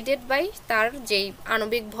ডিভাইডেড বাই তার যেই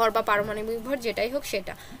আণবিক ভর বা পারমাণবিক ভর যেটাই হোক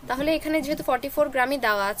সেটা। তাহলে এখানে যেহেতু 44 গ্রামই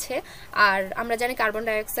দেওয়া আছে, আর আমরা জানি কার্বন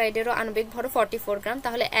ডাইঅক্সাইডেরও আণবিক ভরও 44 গ্রাম,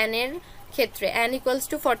 তাহলে n এর ক্ষেত্রে n =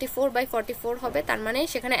 44/44 হবে, তার মানে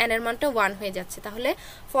সেখানে n এর মানটা 1 হয়ে যাচ্ছে। তাহলে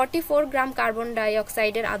 44 গ্রাম কার্বন ডাই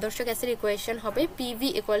অক্সাইডের আদর্শ গ্যাসের ইকুয়েশন হবে PV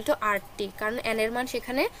 = RT, কারণ n এর মান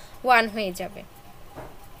সেখানে 1 হয়ে যাবে।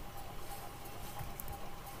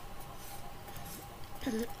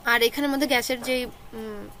 আর এখানের মধ্যে গ্যাসের যে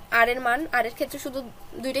আর এর মান, আর এর ক্ষেত্রে শুধু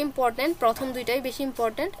দুইটা ইম্পর্টেন্ট, প্রথম দুইটাই বেশি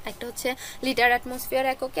ইম্পর্টেন্ট, একটা হচ্ছে লিটার অ্যাটমসফিয়ার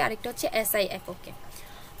এককে, আরেকটা হচ্ছে SI এককে।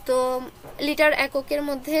 তো লিটার এককের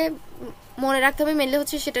মধ্যে মনে রাখতে হবে মেনলি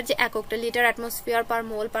হচ্ছে সেটার যে এককটা লিটার অ্যাটমসফিয়ার পার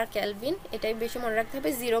মোল পার কেলভিন, এটাই বেশি মনে রাখতে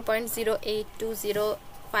হবে,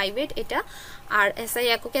 0.08258 এটা। আর SI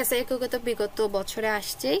এককে তো বিগত বছরে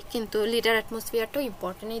আসছেই, কিন্তু লিটার অ্যাটমসফিয়ারটাও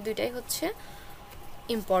ইম্পর্টেন্ট, এই দুইটাই হচ্ছে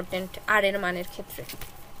ইম্পর্টেন্ট আর এর মানের ক্ষেত্রে।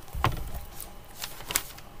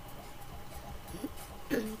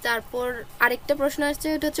 তারপর আরেকটা প্রশ্ন আসছে,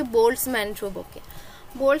 এটা হচ্ছে বোল্টজম্যান ধ্রুবকে।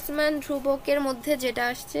 বোল্টজম্যান ধ্রুবকের মধ্যে যেটা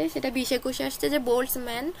আসছে সেটা 20-21 আসছে যে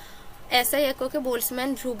বোল্টজম্যান SI এককে বোল্টজম্যান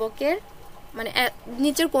ধ্রুবকের মানে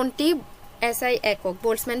নিচের কোনটি SI একক,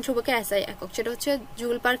 বোল্টজম্যান ধ্রুবকের SI একক, সেটা হচ্ছে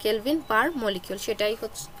জুল পার কেলভিন পার মলিকিউল, সেটাই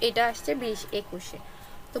হচ্ছে, এটা আসছে 20-21-এ।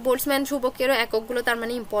 তো বোল্টজম্যান ধ্রুবকেরও এককগুলো তার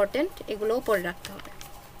মানে ইম্পর্টেন্ট, এগুলোও পড়ে রাখতে হবে।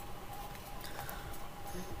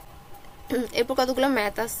 এরপর কতগুলো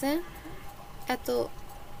ম্যাথ আছে, এত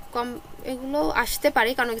কম এগুলো আসতে পারে,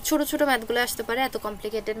 কারণ ছোট ছোট ম্যাথগুলো আসতে পারে, এত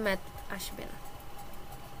কমপ্লিকেটেড ম্যাথ আসবে না।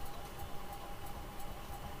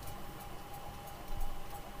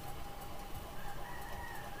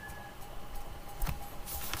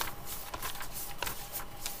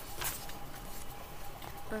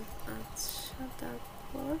 আচ্ছা,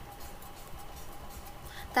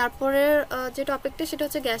 তারপরের যে টপিকটা সেটা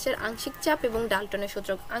হচ্ছে গ্যাসের আংশিক চাপ এবং ডাল্টনের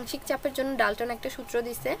সূত্র। আংশিক চাপের জন্য ডাল্টন একটা সূত্র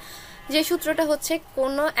দিছে, যে সূত্রটা হচ্ছে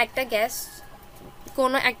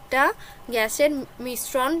কোনো একটা গ্যাসের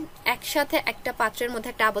মিশ্রণ একসাথে একটা পাত্রের মধ্যে,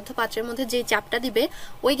 একটা আবদ্ধ পাত্রের মধ্যে যে চাপটা দিবে,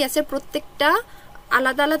 ওই গ্যাসের প্রত্যেকটা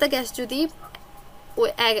আলাদা আলাদা গ্যাস যদি ওই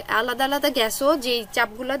আলাদা আলাদা গ্যাসও যে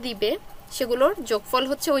চাপগুলো দিবে সেগুলোর যোগফল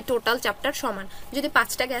হচ্ছে ওই টোটাল চাপটার সমান। যদি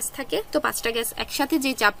 5টা গ্যাস থাকে তো 5টা গ্যাস একসাথে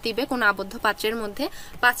যে চাপ দিবে কোনো আবদ্ধ পাত্রের মধ্যে,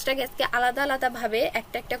 5টা গ্যাসকে আলাদা আলাদা ভাবে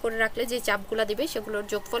একটা একটা করে রাখলে যে চাপগুলো দিবে সেগুলোর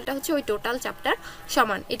যোগফলটা হচ্ছে ওই টোটাল চাপটার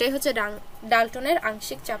সমান। এটাই হচ্ছে ডাল্টনের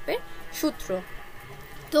আংশিক চাপের সূত্র।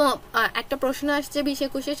 তো একটা প্রশ্ন আসছে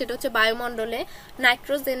 20-21-এ, সেটা হচ্ছে বায়ুমণ্ডলে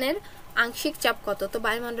নাইট্রোজেনের আংশিক চাপ কত। তো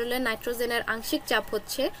বায়ুমণ্ডলে নাইট্রোজেনের আংশিক চাপ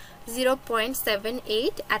হচ্ছে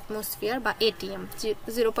 0.78 অ্যাটমসফিয়ার বা ATM,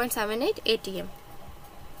 0.78 ATM।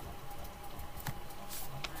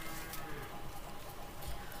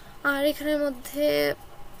 আর এখানের মধ্যে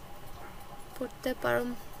পড়তে পারো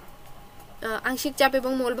আংশিক চাপ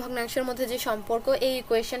এবং মোল ভগ্নাংশের মধ্যে যে সম্পর্ক, এই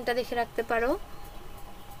ইকুয়েশনটা দেখে রাখতে পারো।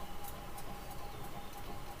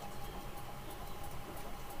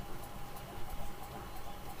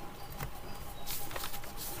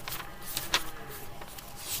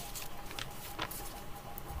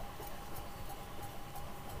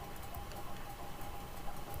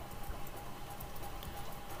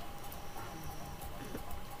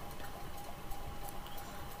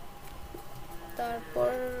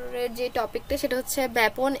 তারপরে যে টপিকটা সেটা হচ্ছে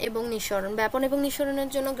ব্যাপন এবং নিঃসরণ। ব্যাপন এবং নিঃসরণের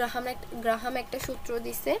জন্য গ্রাহাম একটা সূত্র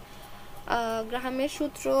দিছে।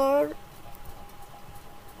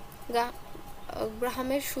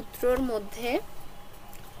 গ্রাহামের সূত্রর মধ্যে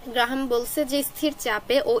গ্রাহাম বলছে যে স্থির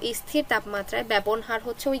চাপে ও স্থির তাপমাত্রায় ব্যাপন হার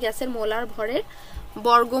হচ্ছে ওই গ্যাসের মোলার ভরের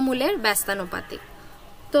বর্গমূলের ব্যস্তানুপাতিক।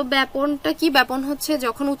 তো ব্যাপনটা কি? ব্যাপন হচ্ছে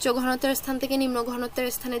যখন উচ্চ ঘনত্বের স্থান থেকে নিম্ন ঘনত্বের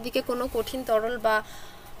স্থানের দিকে কোনো কঠিন তরল বা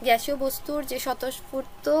গ্যাসীয় বস্তুর যে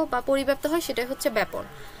স্বতঃস্ফূর্ত বা পরিব্যাপ্ত হয় সেটাই হচ্ছে ব্যাপন।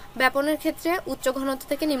 ব্যাপনের ক্ষেত্রে উচ্চ ঘনত্ব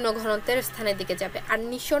থেকে নিম্ন ঘনত্বের স্থানের দিকে যাবে। আর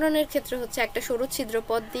নিঃসরণের ক্ষেত্রে হচ্ছে একটা সরু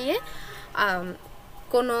ছিদ্রপথ দিয়ে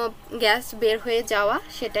কোনো গ্যাস বের হয়ে যাওয়া,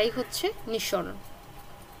 সেটাই হচ্ছে নিঃসরণ।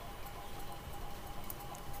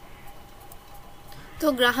 তো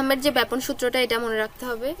গ্রাহামের যে ব্যাপন সূত্রটা, এটা মনে রাখতে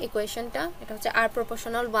হবে ইকুয়েশনটা, এটা হচ্ছে R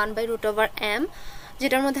proportional 1/√m,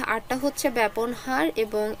 যেটার মধ্যে আরটা হচ্ছে ব্যাপন হার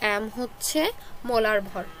এবং m হচ্ছে মোলার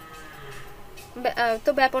ভর। তো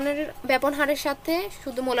ব্যাপন হারের সাথে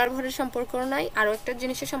শুধু মোলার ভরের সম্পর্ক নাই, আরো একটা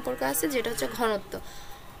জিনিসের সম্পর্ক আছে, যেটা হচ্ছে ঘনত্ব।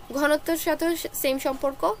 ঘনত্বের সাথে সেম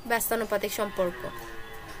সম্পর্ক, ব্যস্তানুপাতিক সম্পর্ক।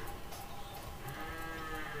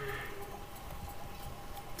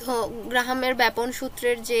 তো গ্রাহামের ব্যাপন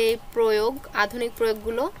সূত্রের যে প্রয়োগ, আধুনিক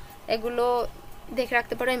প্রয়োগগুলো, এগুলো দেখে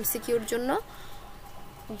রাখতে পারো এমসিকিউর জন্য।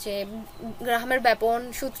 যে গ্রাহামের ব্যাপন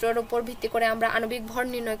সূত্রের উপর ভিত্তি করে আমরা আণবিক ভর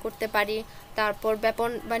নির্ণয় করতে পারি। তারপর ব্যাপন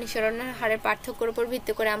বা নিঃসরণের হারের পার্থক্যের উপর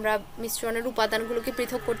ভিত্তি করে আমরা মিশ্রণের উপাদানগুলোকে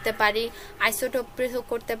পৃথক করতে পারি, আইসোটোপ পৃথক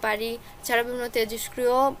করতে পারি। ছাড়া বিভিন্ন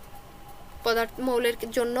তেজস্ক্রিয় পদার্থ মৌলের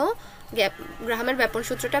জন্য গ্রাহামের ব্যাপন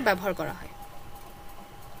সূত্রটা ব্যবহার করা হয়।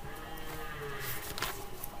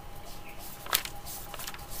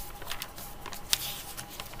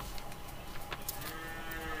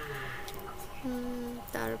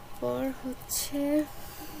 তারপর হচ্ছে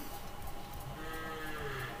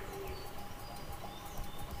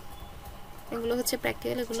এগুলো হচ্ছে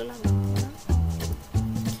প্র্যাকটিক্যাল, এগুলো লাগবে না।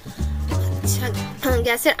 আচ্ছা,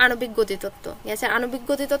 গ্যাসের আণবিক গতিতত্ত্ব। গ্যাসের আণবিক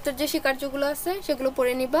গতিতত্ত্বের যে স্বীকার্যগুলো আছে সেগুলো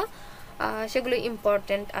পড়ে নিবা, সেগুলো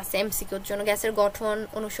ইম্পর্টেন্ট আছে এমসিকিউর জন্য। গ্যাসের গঠন,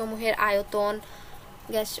 অণুসমূহের আয়তন,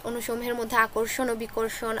 গ্যাস অণুসমূহের মধ্যে আকর্ষণ ও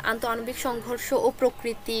বিকর্ষণ, আন্তঃআণবিক সংঘর্ষ ও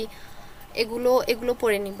প্রকৃতি, এগুলো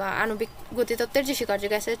পড়ে নিবা। আণবিক গতিতত্ত্বের যে স্বীকার্য,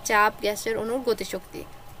 গ্যাসের চাপ, গ্যাসের অণুর গতিশক্তি,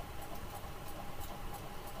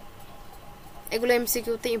 এগুলো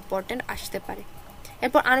এমসিকিউতে ইম্পর্টেন্ট আসতে পারে।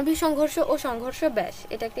 এরপর আণবিক সংঘর্ষ ও সংঘর্ষ ব্যাস,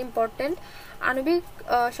 এটা একটা ইম্পর্টেন্ট। আণবিক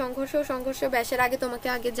সংঘর্ষ ও সংঘর্ষ ব্যাসের আগে তোমাকে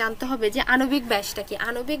আগে জানতে হবে যে আণবিক ব্যাসটা কি।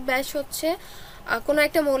 আণবিক ব্যাস হচ্ছে কোনো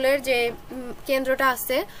একটা মৌলের যে কেন্দ্রটা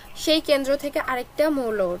আছে সেই কেন্দ্র থেকে আরেকটা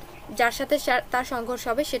মৌল যার সাথে তার সংঘর্ষ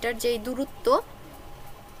হবে সেটার যেই দূরত্ব,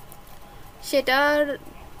 সেটার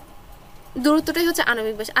দূরত্বটাই হচ্ছে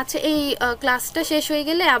আণবিক ব্যাস। আচ্ছা, এই ক্লাসটা শেষ হয়ে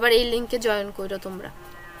গেলে আবার এই লিঙ্কে জয়েন করো তোমরা,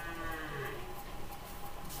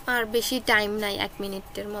 আর বেশি টাইম নাই, 1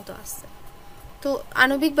 মিনিটের মতো আছে। তো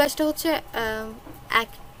আণবিক ব্যাসটা হচ্ছে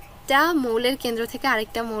একটা মৌলের কেন্দ্র থেকে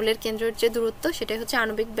আরেকটা মৌলের কেন্দ্রের যে দূরত্ব, সেটাই হচ্ছে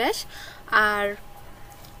আণবিক ব্যাস। আর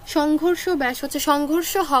সংঘর্ষ ব্যাস হচ্ছে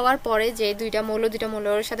সংঘর্ষ হওয়ার পরে যে দুইটা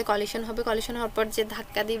মৌলের সাথে কলিশন হবে, কলিশন হওয়ার পর যে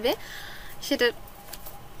ধাক্কা দিবে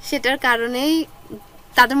সেটার কারণেই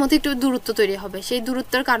তাদের মধ্যে একটু দূরত্ব তৈরি হবে, সেই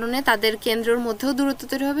দূরত্বের কারণে তাদের কেন্দ্রের মধ্যেও দূরত্ব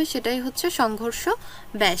তৈরি হবে, সেটাই হচ্ছে সংঘর্ষ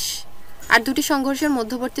ব্যাস। আর দুটি সংঘর্ষের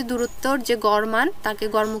মধ্যবর্তী দূরত্বর যে গড় মান তাকে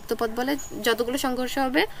গড়মুক্ত পথ বলে। যতগুলো সংঘর্ষ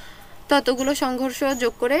হবে ততগুলো সংঘর্ষ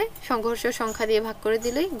যোগ করে সংঘর্ষের সংখ্যা দিয়ে ভাগ করে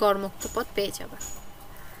দিলেই গড়মুক্ত পথ পেয়ে যাবে।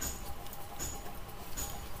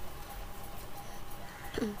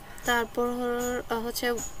 তারপর হচ্ছে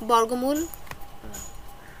বর্গমূল।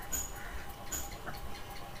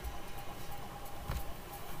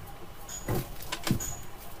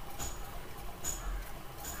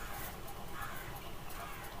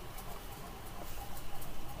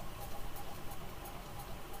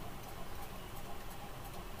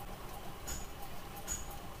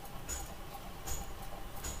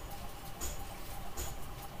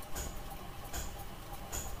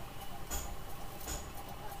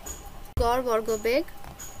 গড় বর্গবেগ,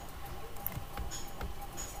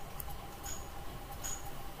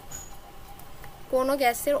 কোনো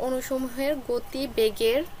গ্যাসের অণুসমূহের গতি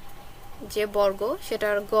বেগের যে বর্গ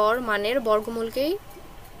সেটার গড় মানের বর্গমূলকেই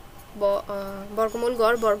বর্গমূল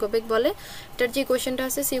গড় বর্গবেগ বলে। এটার যে কোশ্চেনটা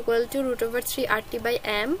আছে c =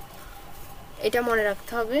 √3RT/m, এটা মনে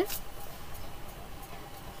রাখতে হবে।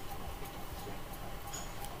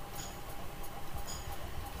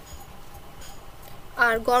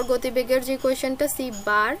 আর গড় গতিবেগের যে কোশ্চেনটা c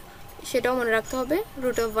বার, সেটাও মনে রাখতে হবে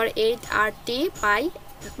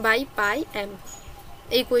 √8RT/m।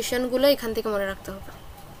 এই কোশ্চেনগুলো এখান থেকে মনে রাখতে হবে।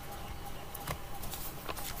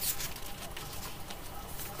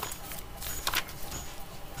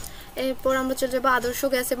 এরপর আমরা চলে যাব আদর্শ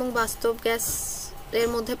গ্যাস এবং বাস্তব গ্যাস এর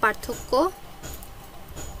মধ্যে পার্থক্য।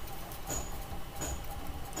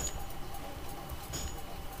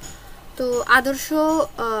 তো আদর্শ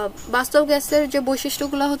বাস্তব গ্যাসের যে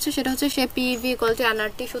বৈশিষ্ট্যগুলো হচ্ছে সেটা হচ্ছে সে PV =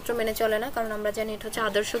 nRT সূত্র মেনে চলে না, কারণ আমরা জানি এটা হচ্ছে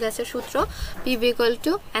আদর্শ গ্যাসের সূত্র PV =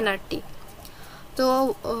 nRT। তো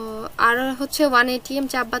আর হচ্ছে 1 atm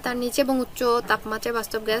চাপ বা তার নিচে এবং উচ্চ তাপমাত্রায়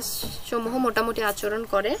বাস্তব গ্যাস সমূহ মোটামুটি আচরণ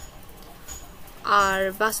করে। আর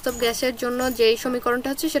বাস্তব গ্যাসের জন্য যেই সমীকরণটা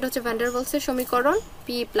হচ্ছে সেটা হচ্ছে ভ্যান ডার ওয়ালসের সমীকরণ, P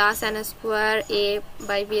 + n²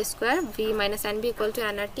 A/v² V - nb =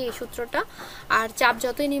 nRT, এই সূত্রটা। আর চাপ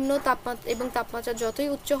যতই নিম্ন এবং তাপমাত্রা যতই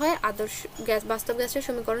উচ্চ হয় বাস্তব গ্যাসের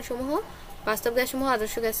সমীকরণসমূহ বাস্তব গ্যাসসমূহ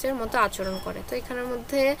আদর্শ গ্যাসের মতো আচরণ করে। তো এখানের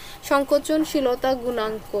মধ্যে সংকোচনশীলতা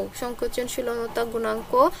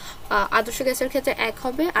গুণাঙ্ক আদর্শ গ্যাসের ক্ষেত্রে 1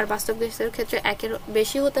 হবে, আর বাস্তব গ্যাসের ক্ষেত্রে 1-এর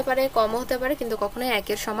বেশি হতে পারে, কমও হতে পারে, কিন্তু কখনোই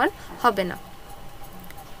 1-এর সমান হবে না।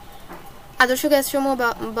 আদর্শ গ্যাসসমূহ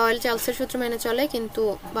বয়েল-চার্লসের সূত্র মেনে চলে, কিন্তু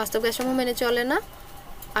বাস্তব গ্যাসসমূহ মেনে চলে না।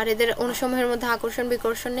 আর এদের অণুসমূহের মধ্যে আকর্ষণ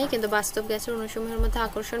বিকর্ষণ নেই, কিন্তু বাস্তব গ্যাসের অণুসমূহের মধ্যে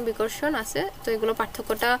আকর্ষণ বিকর্ষণ আছে। তো এগুলো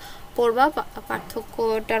পার্থক্যটা পড়বা।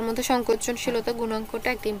 পার্থক্যটার মধ্যে সংকোচনশীলতা গুণাঙ্কটা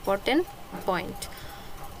একটা ইম্পর্টেন্ট পয়েন্ট।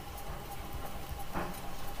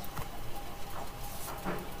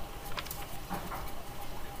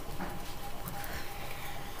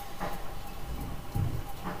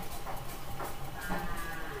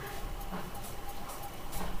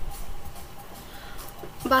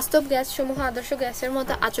 বাস্তব গ্যাস সমূহ আদর্শ গ্যাসের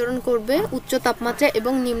মতো আচরণ করবে উচ্চ তাপমাত্রা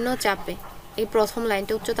এবং নিম্ন চাপে। এই প্রথম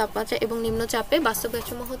লাইনটা, উচ্চ তাপমাত্রা এবং নিম্ন চাপে বাস্তব গ্যাস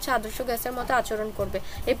সমূহ হচ্ছে আদর্শ গ্যাসের মতো আচরণ করবে।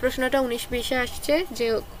 এই প্রশ্নটা 19-20-এ আসছে যে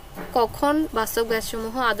কখন বাস্তব গ্যাস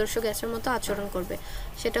সমূহ আদর্শ গ্যাসের মতো আচরণ করবে,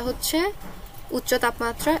 সেটা হচ্ছে উচ্চ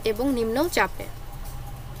তাপমাত্রা এবং নিম্ন চাপে।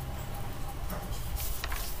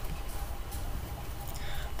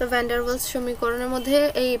 তো ভ্যান ডার ওয়েলস সমীকরণের মধ্যে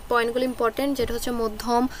এই পয়েন্টগুলো ইম্পর্টেন্ট, যেটা হচ্ছে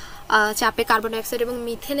মধ্যম চাপে কার্বন ডাইঅক্সাইড এবং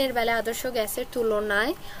মিথেনের বেলায় আদর্শ গ্যাসের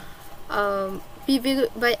তুলনায়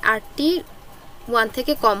PV/RT 1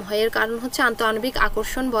 থেকে কম হয়। এর কারণ হচ্ছে আন্তঃআণবিক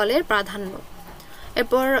আকর্ষণ বলের প্রাধান্য।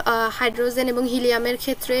 এরপর হাইড্রোজেন এবং হিলিয়ামের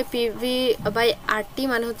ক্ষেত্রে PV/RT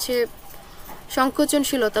মানে হচ্ছে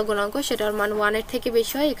সংকোচনশীলতা গুণাঙ্ক, সেটার মান 1 এর থেকে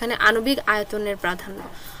বেশি হয়। এখানে আণবিক আয়তনের প্রাধান্য।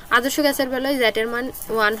 আদর্শ গ্যাসের বেলায় Z এর মান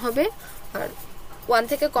 1 হবে, আর 1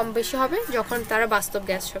 থেকে কম বেশি হবে যখন তারা বাস্তব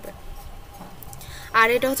গ্যাস হবে। আর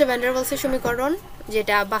এটা হচ্ছে ভ্যান ডার ওয়েলসের সমীকরণ,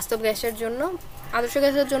 যেটা বাস্তব গ্যাসের জন্য। আদর্শ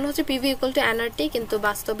গ্যাসের জন্য হচ্ছে PV = nRT, কিন্তু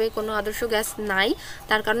বাস্তবে কোনো আদর্শ গ্যাস নাই,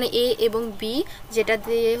 তার কারণে A এবং B যেটা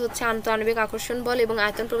দিয়ে হচ্ছে আন্তঃআণবিক আকর্ষণ বল এবং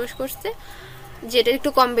আয়তন প্রবেশ করছে, যেটা একটু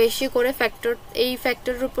কম বেশি করে এই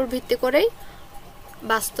ফ্যাক্টরের উপর ভিত্তি করেই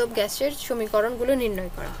বাস্তব গ্যাসের সমীকরণগুলো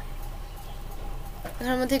নির্ণয় করা হয়।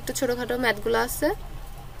 এর মধ্যে একটু ছোটখাটো ম্যাথগুলো আছে।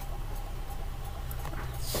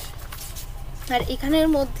 আর এখানের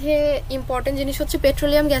মধ্যে ইম্পর্টেন্ট জিনিস হচ্ছে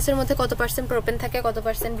পেট্রোলিয়াম গ্যাসের মধ্যে কত % প্রোপেন থাকে, কত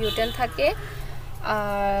 % বিউটেন থাকে।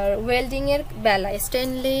 আর ওয়েল্ডিং এর বেলায়,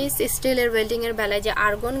 স্টেনলেস স্টিলের ওয়েল্ডিং এর বেলায় যে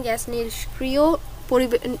আর্গন গ্যাস নিষ্ক্রিয়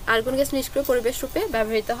পরিবেশ রূপে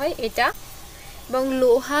ব্যবহৃত হয় এটা, এবং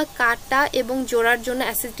লোহা কাটা এবং জোড়ার জন্য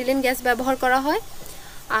অ্যাসিটিলিন গ্যাস ব্যবহার করা হয়।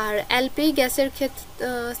 আর এলপি গ্যাসের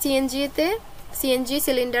ক্ষেত্রে সিএনজি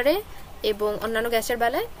সিলিন্ডারে এবং অন্যান্য গ্যাসের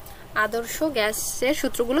বেলায় আদর্শ গ্যাসের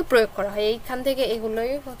সূত্রগুলো প্রয়োগ করা হয়। এইখান থেকে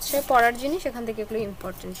এগুলোই হচ্ছে পড়ার জিনিস, এখান থেকে এগুলো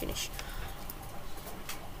ইম্পর্টেন্ট জিনিস।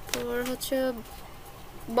 তোর হচ্ছে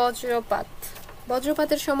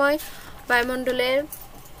বজ্রপাতের সময় বায়ুমণ্ডলের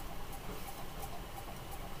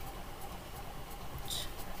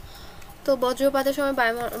বজ্রপাতের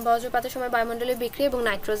সময় বায়ুমণ্ডলে বিক্রিয়া এবং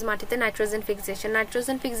মাটিতে নাইট্রোজেন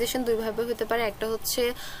ফিক্সেশন দুইভাবে হতে পারে। একটা হচ্ছে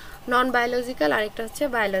নন বায়োলজিক্যাল, আর একটা হচ্ছে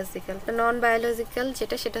বায়োলজিক্যাল। তো নন বায়োলজিক্যাল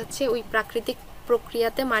সেটা হচ্ছে ওই প্রাকৃতিক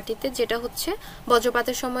প্রক্রিয়াতে মাটিতে, যেটা হচ্ছে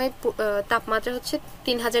বজ্রপাতের সময় তাপমাত্রা হচ্ছে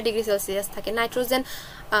 3000 ডিগ্রি সেলসিয়াস থাকে।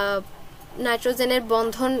 নাইট্রোজেনের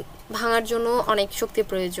বন্ধন ভাঙার জন্য অনেক শক্তির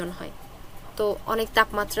প্রয়োজন হয়, তো অনেক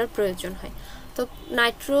তাপমাত্রার প্রয়োজন হয়। তো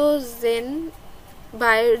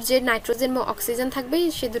যে নাইট্রোজেন এবং অক্সিজেন থাকবে,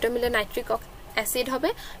 সে দুটো মিলে নাইট্রিক অ্যাসিড হবে।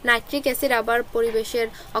 নাইট্রিক অ্যাসিড আবার পরিবেশের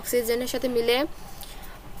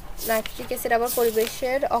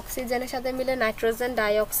অক্সিজেনের সাথে মিলে নাইট্রোজেন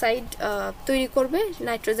ডাইঅক্সাইড তৈরি করবে।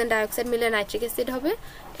 নাইট্রোজেন ডাইঅক্সাইড মিলে নাইট্রিক অ্যাসিড হবে।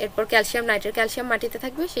 এরপর ক্যালসিয়াম মাটিতে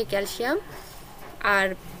থাকবে, সেই ক্যালসিয়াম আর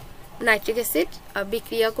নাইট্রিক অ্যাসিড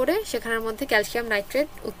বিক্রিয়া করে সেখানের মধ্যে ক্যালসিয়াম নাইট্রেট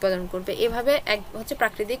উৎপাদন করবে। এভাবে হচ্ছে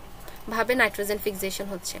প্রাকৃতিকভাবে নাইট্রোজেন ফিক্সেশন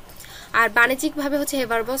হচ্ছে। আর বাণিজ্যিকভাবে হচ্ছে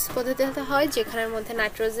হেবারবস পদ্ধতিতে হয়, যেখানের মধ্যে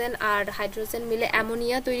নাইট্রোজেন আর হাইড্রোজেন মিলে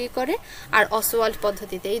অ্যামোনিয়া তৈরি করে। আর অসওয়াল্ড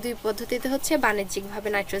পদ্ধতিতে, এই দুই পদ্ধতিতে হচ্ছে বাণিজ্যিকভাবে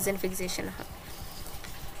নাইট্রোজেন ফিক্সেশন হয়।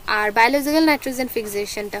 আর বায়োলজিক্যাল নাইট্রোজেন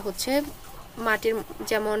ফিক্সেশনটা হচ্ছে মাটির,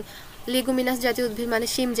 যেমন লিগুমিনাস জাতীয় উদ্ভিদ মানে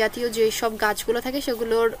শিম জাতীয় যেসব গাছগুলো থাকে,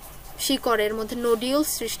 সেগুলোর শিকড়ের মধ্যে নোডিউল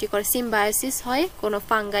সৃষ্টি করে। সিম্বায়োসিস হয় কোনো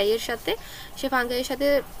ফাঙ্গাইয়ের সাথে, সে ফাঙ্গাইয়ের সাথে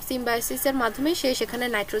সিম্বায়োসিসের মাধ্যমে সে সেখানে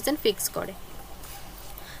নাইট্রোজেন ফিক্স করে।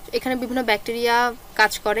 এখানে বিভিন্ন ব্যাকটেরিয়া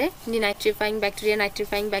কাজ করে, নাইট্রিফাইং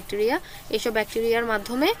ব্যাকটেরিয়া, এইসব ব্যাকটেরিয়ার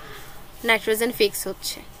মাধ্যমে নাইট্রোজেন ফিক্স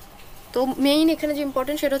হচ্ছে। তো মেইন এখানে যে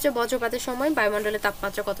ইম্পর্টেন্ট সেটা হচ্ছে বজ্রপাতের সময় বায়ুমণ্ডলের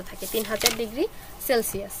তাপমাত্রা কত থাকে, 3000 ডিগ্রি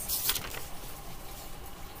সেলসিয়াস।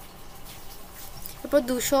 তারপর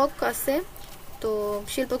দূষক আছে। তো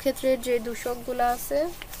শিল্পক্ষেত্রের যে দূষকগুলো আছে,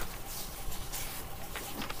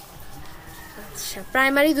 আচ্ছা,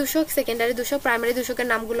 প্রাইমারি দূষক, সেকেন্ডারি দূষক। প্রাইমারি দূষকের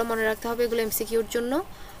নামগুলো মনে রাখতে হবে, এগুলো এমসিকিউর জন্য।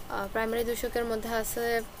 প্রাইমারি দূষকের মধ্যে আছে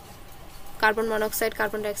carbon monoxide,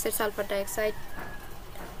 carbon dioxide, sulphur dioxide,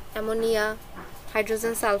 ammonia,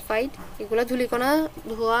 hydrogen sulphide, এগুলো ধূলিকণা,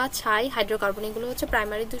 ধোঁয়া, ছাই, হাইড্রোকার্বন, এগুলো হচ্ছে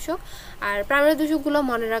প্রাইমারি দূষক। আর প্রাইমারি দূষকগুলো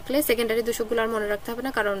মনে রাখলে সেকেন্ডারি দূষকগুলো আর মনে রাখতে হবে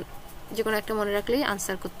না, কারণ যে কোনো একটা মনে রাখলেই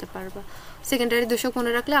আনসার করতে পারবা। সেকেন্ডারি দূষক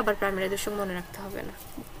মনে রাখলে আবার প্রাইমারি দূষক মনে রাখতে হবে না,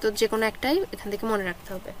 তো যে কোনো একটাই এখান থেকে মনে রাখতে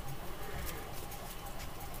হবে।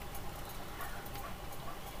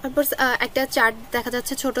 তারপর একটা চার্ট দেখা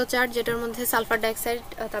যাচ্ছে, ছোট চার্ট, যেটার মধ্যে সালফার ডাইঅক্সাইড,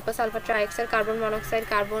 তারপর sulphur trioxide, carbon monoxide,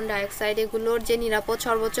 carbon dioxide, এগুলোর যে নিরাপদ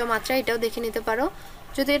সর্বোচ্চ মাত্রা, এটাও দেখে নিতে পারো।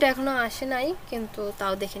 যদি এটা এখনো আসে নাই, কিন্তু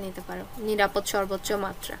তাও দেখে নিতে পারো, নিরাপদ সর্বোচ্চ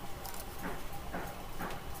মাত্রা।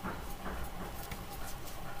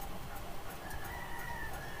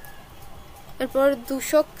 এরপর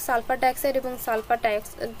দূষক সালফার ডাইঅক্সাইড এবং সালফার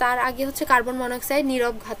ডাইঅক্সাইড, তার আগে হচ্ছে কার্বন মনোক্সাইড,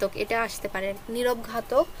 নীরব ঘাতক, এটা আসতে পারে। নীরব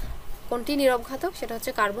ঘাতক কোনটি? নীরব ঘাতক সেটা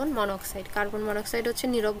হচ্ছে কার্বন মনোক্সাইড। কার্বন মনোক্সাইড হচ্ছে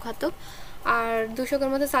নীরব ঘাতক। আর দূষকের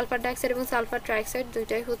মধ্যে সালফার ডাইঅক্সাইড এবং সালফার ট্রাইঅক্সাইড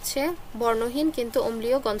দুইটাই হচ্ছে বর্ণহীন কিন্তু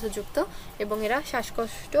অম্লীয় গন্ধযুক্ত, এবং এরা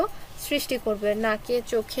শ্বাসকষ্ট সৃষ্টি করবে, নাকে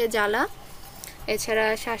চোখে জ্বালা, এছাড়া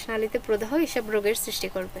শ্বাসনালীতে প্রদাহ এসব রোগের সৃষ্টি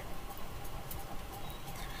করবে।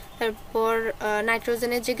 তারপর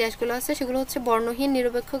নাইট্রোজেনের যে গ্যাসগুলো আছে সেগুলো হচ্ছে বর্ণহীন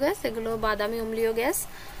নিরপেক্ষ গ্যাস, এগুলো বাদামি অম্লীয় গ্যাস।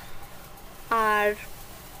 আর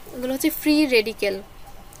এগুলো হচ্ছে ফ্রি রেডিকেল,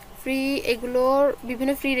 এগুলোর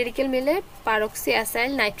বিভিন্ন ফ্রি রেডিকেল মিলে পারক্সি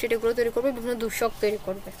অ্যাসাইল নাইট্রেট এগুলো তৈরি করবে, বিভিন্ন দূষক তৈরি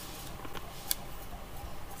করবে।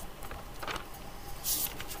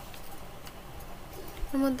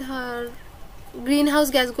 এর মধ্যে আর গ্রিন হাউস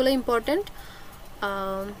গ্যাসগুলো ইম্পর্টেন্ট।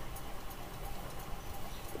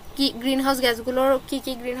 কি গ্রিন হাউস গ্যাসগুলোর কি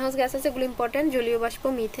গ্রিন হাউস গ্যাস আছে এগুলো ইম্পর্টেন্ট: জলীয় বাষ্প,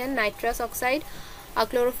 methane, nitrous oxide,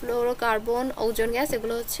 chlorofluorocarbon, ozone gas,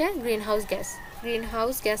 এগুলো হচ্ছে green house gas. Green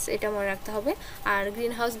house gas এটা মনে রাখতে হবে। আর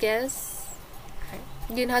গ্রিন হাউস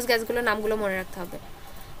গ্যাসগুলোর নামগুলো মনে রাখতে হবে।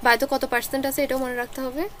 বায়ুতে কত পার্সেন্ট আছে এটাও মনে রাখতে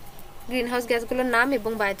হবে, গ্রিন হাউস গ্যাসগুলোর নাম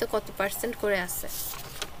এবং বায়ুতে কত পার্সেন্ট করে আছে।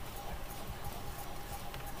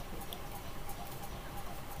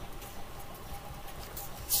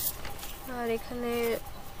 আর এখানে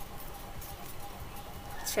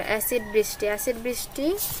আচ্ছা অ্যাসিড বৃষ্টি,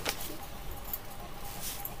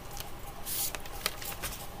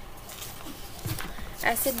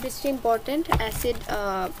 ইম্পর্টেন্ট।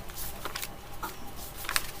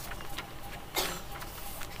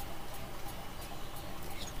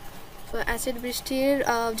 অ্যাসিড বৃষ্টির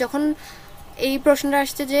যখন এই প্রশ্নটা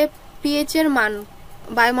আসছে যে পিএইচ এর মান,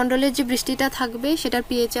 বায়ুমণ্ডলের যে বৃষ্টিটা থাকবে সেটার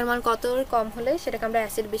পিএইচ এর মান কত কম হলে সেটাকে আমরা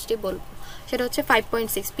অ্যাসিড বৃষ্টি বলবো। সেটা হচ্ছে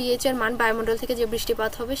 5.6। পিএইচ এর মান বায়ুমণ্ডল থেকে যে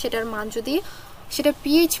বৃষ্টিপাত হবে সেটার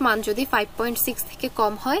পিএইচ মান যদি 5.6 থেকে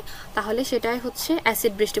কম হয় তাহলে সেটাই হচ্ছে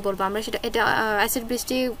অ্যাসিড বৃষ্টি বলবো আমরা। এটা অ্যাসিড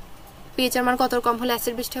বৃষ্টি পিএইচ এর মান কত কম হলে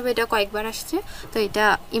অ্যাসিড বৃষ্টি হবে, এটা কয়েকবার আসছে, তো এটা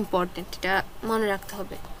ইম্পর্টেন্ট, এটা মনে রাখতে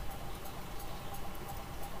হবে।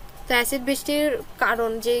 তো অ্যাসিড বৃষ্টির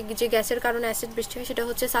কারণ, যে গ্যাসের কারণে অ্যাসিড বৃষ্টি হয় সেটা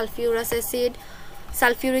হচ্ছে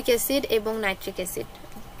সালফিউরিক অ্যাসিড এবং নাইট্রিক অ্যাসিড।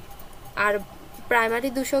 আর প্রাইমারি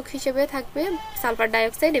দূষক হিসেবে থাকবে সালফার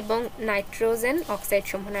ডাইঅক্সাইড এবং নাইট্রোজেন অক্সাইড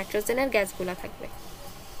সমূহ, নাইট্রোজেনের গ্যাসগুলো থাকবে।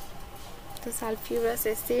 তো সালফিউরাস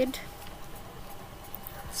অ্যাসিড।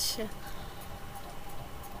 আচ্ছা,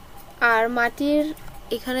 আর মাটির,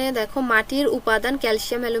 এখানে দেখো মাটির উপাদান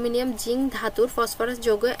ক্যালসিয়াম, অ্যালুমিনিয়াম, জিঙ্ক ধাতুর ফসফরাস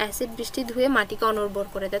যৌগ অ্যাসিড বৃষ্টি ধুয়ে মাটিকে অনুর্বর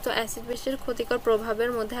করে দেয়। তো অ্যাসিড বৃষ্টির ক্ষতিকর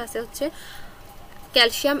প্রভাবের মধ্যে আছে হচ্ছে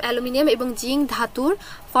ক্যালসিয়াম, অ্যালুমিনিয়াম এবং জিঙ্ক ধাতুর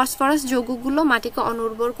ফসফরাস যৌগগুলো মাটিকে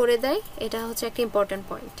অনুর্বর করে দেয়, এটা হচ্ছে একটা ইম্পর্টেন্ট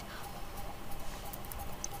পয়েন্ট।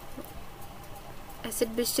 অ্যাসিড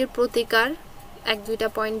বৃষ্টির প্রতিকার 1-2টা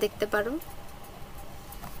পয়েন্ট দেখতে পারো।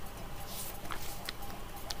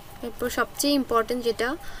 এরপর সবচেয়ে ইম্পর্টেন্ট যেটা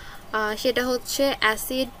সেটা হচ্ছে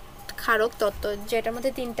অ্যাসিড ক্ষারক তত্ত্ব, যেটার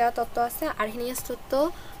মধ্যে 3টা তত্ত্ব আছে: আর্হেনিয়াস তত্ত্ব,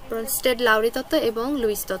 ব্রনস্টেড লাউরি তত্ত্ব এবং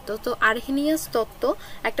লুইস তত্ত্ব। তো আর্হেনিয়াস তত্ত্ব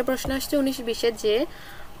একটা প্রশ্ন আসছে 19-20-এ যে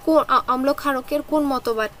অম্ল ক্ষারকের কোন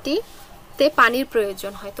মতবাদটিতে পানির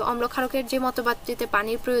প্রয়োজন হয়। তো অম্ল ক্ষারকের যে মতবাদটিতে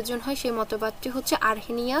পানির প্রয়োজন হয় সেই মতবাদটি হচ্ছে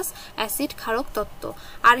আর্হেনিয়াস অ্যাসিড ক্ষারক তত্ত্ব।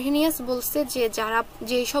 আর্হেনিয়াস বলছে যে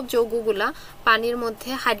যেসব যৌগগুলা পানির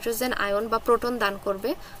মধ্যে হাইড্রোজেন আয়ন বা প্রোটন দান করবে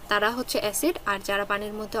তারা হচ্ছে অ্যাসিড, আর যারা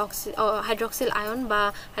পানির মধ্যে হাইড্রক্সিল আয়ন বা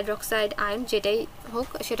হাইড্রক্সাইড আয়ন যেটাই হোক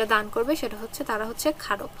সেটা দান করবে তারা হচ্ছে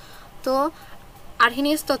ক্ষারক। তো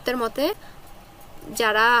আর্হেনিয়াস তত্ত্বের মতে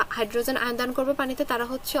যারা হাইড্রোজেন আয়ন দান করবে পানিতে তারা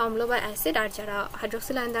হচ্ছে অম্ল বা অ্যাসিড, আর যারা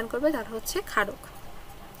হাইড্রক্সিল আয়ন দান করবে তারা হচ্ছে ক্ষারক।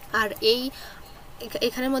 আর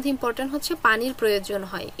এখানের মধ্যে ইম্পর্টেন্ট হচ্ছে পানির প্রয়োজন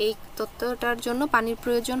হয়, এই তত্ত্বটার জন্য পানির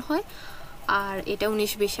প্রয়োজন হয়, আর এটা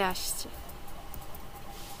 19-20-এ আসছে।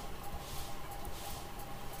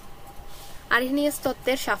 আর্হেনিয়াস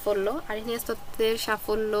তত্ত্বের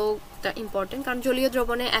সাফল্যটা ইম্পর্টেন্ট, কারণ জলীয়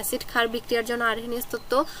দ্রবণে অ্যাসিড ক্ষার বিক্রিয়ার জন্য আর্হেনিয়াস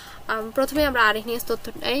তত্ত্ব প্রথমে আমরা আর্হেনিয়াস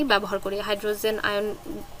তত্ত্বটাই ব্যবহার করি। হাইড্রোজেন আয়ন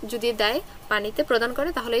যদি দেয় পানিতে প্রদান করে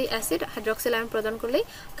তাহলেই অ্যাসিড, হাইড্রক্সিল আয়ন প্রদান করলেই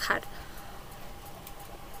ক্ষার।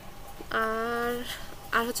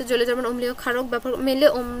 আর হচ্ছে জলীয় দ্রবণ অম্লীয় ক্ষারক ব্যবহার, মেলে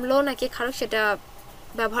অম্ল নাকি ক্ষারক সেটা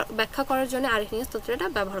ব্যাখ্যা করার জন্য আর্হেনিয়াস তত্ত্বটা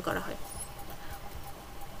ব্যবহার করা হয়।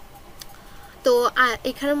 তো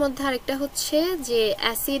এখানের মধ্যে আরেকটা হচ্ছে যে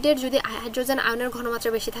অ্যাসিডের যদি হাইড্রোজেন আয়নের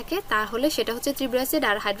ঘনমাত্রা বেশি থাকে তাহলে সেটা হচ্ছে তীব্র অ্যাসিড,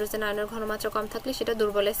 আর হাইড্রোজেন আয়নের ঘনমাত্রা কম থাকলে সেটা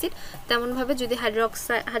দুর্বল অ্যাসিড। তেমনভাবে যদি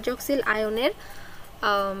হাইড্রক্সিল আয়নের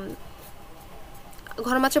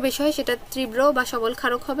ঘনমাত্রা বেশি হয় সেটা তীব্র বা সবল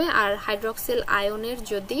ক্ষারক হবে, আর হাইড্রক্সিল আয়নের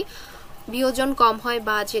যদি বিয়োজন কম হয়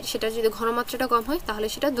বা সেটা যদি ঘনমাত্রাটা কম হয় তাহলে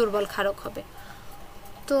সেটা দুর্বল ক্ষারক হবে।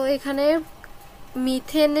 তো এখানে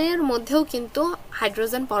মিথেনের মধ্যেও কিন্তু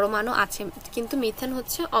হাইড্রোজেন পরমাণু আছে, কিন্তু মিথেন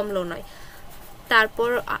হচ্ছে অম্ল নয়। তারপর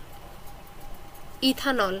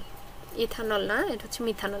ইথানল না, এটা হচ্ছে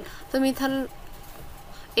মিথানল। তো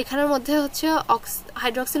এখানের মধ্যে হচ্ছে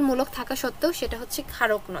হাইড্রক্সিল মূলক থাকা সত্ত্বেও সেটা হচ্ছে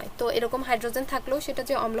ক্ষারক নয়। তো এরকম হাইড্রোজেন থাকলেও সেটা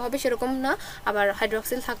যে অম্ল হবে সেরকম না, আবার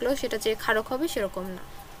হাইড্রক্সিল থাকলেও সেটা যে ক্ষারক হবে সেরকম না।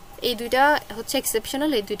 এই দুইটা হচ্ছে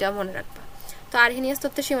এক্সেপশনাল, এই দুইটা মনে রাখবা। তো আরহেনিয়াস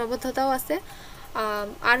তত্ত্বের সীমাবদ্ধতাও আছে।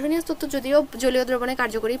 আরহেনিয়াস তত্ত্ব যদিও জলীয় দ্রবণে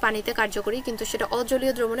কার্যকরী, পানিতে কার্যকরী, কিন্তু সেটা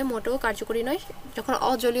অজলীয় দ্রবণে মোটেও কার্যকরী নয়। যখন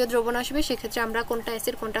অজলীয় দ্রবণ আসবে সেক্ষেত্রে আমরা কোনটা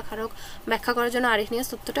অ্যাসিড কোনটা ক্ষারক ব্যাখ্যা করার জন্য আরহেনিয়াস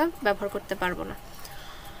তত্ত্বটা ব্যবহার করতে পারবো না।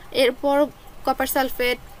 এরপর copper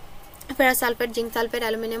sulphate, ferrous sulphate, zinc sulphate,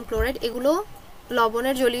 aluminium chloride এগুলো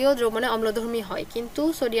লবণের জলীয় দ্রবণে অম্লধর্মী হয়, কিন্তু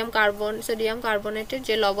সোডিয়াম কার্বনেটের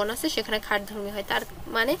যে লবণ আছে সেখানে ক্ষারধর্মী হয়। তার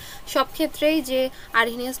মানে সব ক্ষেত্রেই যে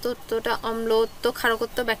আরহেনিয়াস তত্ত্বটা অম্লত্ব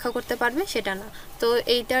ক্ষারকত্ব ব্যাখ্যা করতে পারবে সেটা না। তো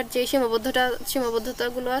এইটার যে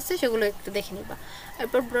সীমাবদ্ধতাগুলো আছে সেগুলো একটু দেখে নিবা।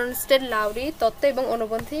 এরপর ব্রনস্টেড লাউরি তত্ত্ব এবং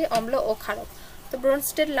অনুবন্ধী অম্ল ও ক্ষারক। তো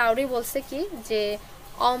ব্রনস্টেড লাউরি বলছে কি যে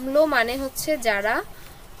অম্ল মানে হচ্ছে যারা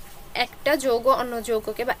একটা যৌগ অন্য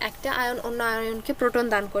যৌগকে বা একটা আয়ন অন্য আয়নকে প্রোটন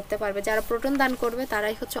দান করতে পারবে। যারা প্রোটন দান করবে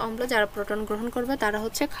তারাই হচ্ছে অম্ল, যারা প্রোটন গ্রহণ করবে তারা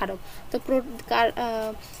হচ্ছে ক্ষারক। তো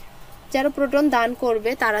যারা প্রোটন দান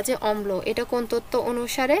করবে তারা যে অম্ল, এটা কোন তত্ত্ব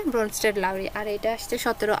অনুসারে? ব্রনস্টেড লাউরি। আর এটা আসছে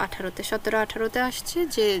 17-18-তে আসছে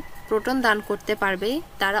যে প্রোটন দান করতে পারবে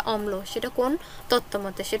তারা অম্ল, সেটা কোন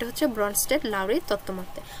তত্ত্বমতে? সেটা হচ্ছে ব্রনস্টেড লাউরি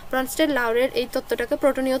তত্ত্বমতে। ব্রনস্টেড লাউরির এই তত্ত্বটাকে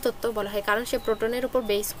প্রোটনীয় তত্ত্ব বলা হয়, কারণ সে প্রোটনের উপর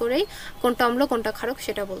বেস করেই কোনটা অম্ল কোনটা ক্ষারক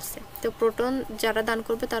সেটা বলছে। তো প্রোটন যারা দান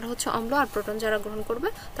করবে তারা হচ্ছে অম্ল, আর প্রোটন যারা গ্রহণ করবে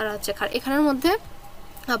তারা হচ্ছে ক্ষারক। এখানের মধ্যে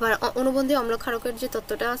আবার অনুবন্ধী অম্ল ক্ষারকের যে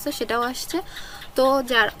তত্ত্বটা আছে সেটাও আসছে। তো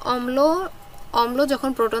যার অম্ল যখন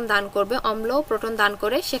প্রোটন দান করবে, অম্ল প্রোটন দান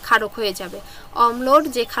করে সে ক্ষারক হয়ে যাবে। অম্লর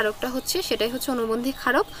যে ক্ষারকটা হচ্ছে সেটাই হচ্ছে অনুবন্ধী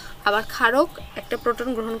ক্ষারক, আবার ক্ষারক একটা প্রোটন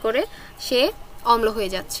গ্রহণ করে সে অম্ল হয়ে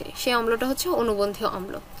যাচ্ছে, সে অম্লটা হচ্ছে অনুবন্ধী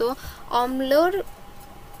অম্ল। তো অম্লর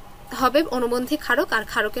হবে অনুবন্ধী ক্ষারক আর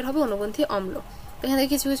ক্ষারকের হবে অনুবন্ধী অম্ল। এখানে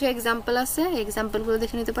কিছু কিছু এক্সাম্পল আছে, এক্সাম্পলগুলো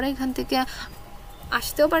দেখে নিতে পারে। এখান থেকে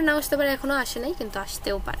আসতেও পারে না আসতে পারে, এখনো আসে নাই কিন্তু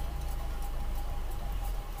আসতেও পারে।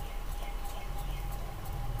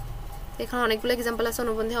 এখানে অনেকগুলো এক্সাম্পল আছে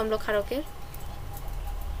অনুবন্ধী অম্ল ক্ষারকের।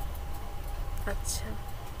 আচ্ছা,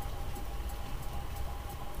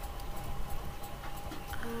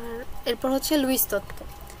 আর এরপর হচ্ছে লুইস তত্ত্ব।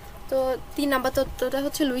 তো 3 নাম্বার তত্ত্বটা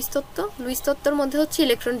হচ্ছে লুইস তত্ত্ব। লুইস তত্ত্বের মধ্যে হচ্ছে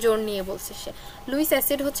ইলেকট্রন জোড় নিয়ে বলছে সে। লুইস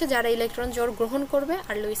অ্যাসিড হচ্ছে যারা ইলেকট্রন জোড় গ্রহণ করবে,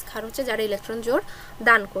 আর লুইস ক্ষার হচ্ছে যারা ইলেকট্রন জোড়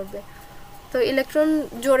দান করবে। তো ইলেকট্রন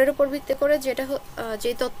জোড়ের উপর ভিত্তি করে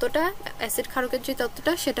যে তত্ত্বটা অ্যাসিড ক্ষারকের যে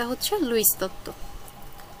তত্ত্বটা সেটা হচ্ছে লুইস তত্ত্ব।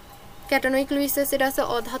 ক্যাটানোইক লুইস অ্যাসিড আছে,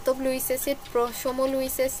 অধাতব লুইস অ্যাসিড, প্রশম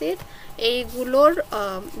লুইস অ্যাসিড, এইগুলোর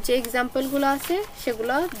যে এক্সাম্পলগুলো আছে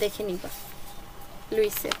সেগুলো দেখে নিবা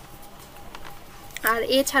লুইসের। আর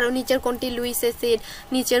এছাড়াও নিচের কোনটি লুইস অ্যাসিড,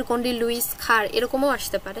 নিচের কোনটি লুইস ক্ষার এরকমও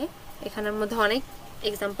আসতে পারে। এখানের মধ্যে অনেক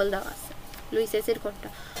এক্সাম্পল দেওয়া আছে লুইস অ্যাসিড কোনটা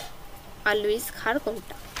আর লুইস ক্ষার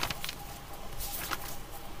কোনটা।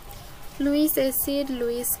 লুইস অ্যাসিড,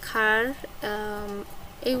 লুইস ক্ষার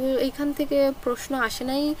এইখান থেকে প্রশ্ন আসে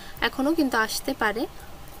নাই এখনো, কিন্তু আসতে পারে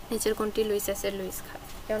নিচের কোনটি লুইস অ্যাসিড লুইস ক্ষার।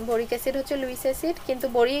 যেমন বরিক অ্যাসিড হচ্ছে লুইস অ্যাসিড, কিন্তু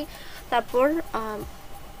তারপর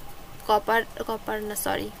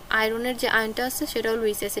আয়রনের যে আয়নটা আছে সেটাও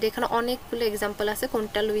লুইস অ্যাসিড। এখানে অনেকগুলো এক্সাম্পল আছে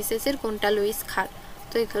কোনটা লুইস অ্যাসিড কোনটা লুইস ক্ষার,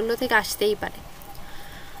 তো এগুলো থেকে আসতেই পারে।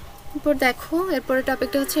 এরপর দেখো, এরপরের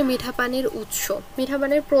টপিকটা হচ্ছে মিঠা পানির উৎস। মিঠা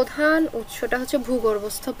পানির প্রধান উৎসটা হচ্ছে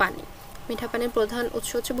ভূগর্ভস্থ পানি। মিঠা পানির প্রধান উৎস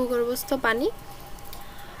হচ্ছে ভূগর্ভস্থ পানি।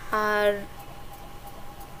 আর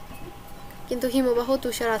কিন্তু হিমবাহ,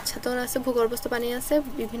 তুষার আচ্ছাদন আছে, ভূগর্ভস্থ পানি আছে,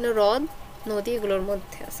 বিভিন্ন হ্রদ নদী এগুলোর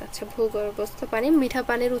মধ্যে আছে। আচ্ছা, ভূগর্ভস্থ পানি। মিঠা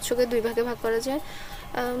পানির উৎসকে 2 ভাগে ভাগ করা যায়।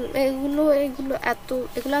 এগুলো এত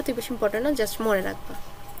বেশি ইম্পর্টেন্ট না, জাস্ট মনে রাখবা।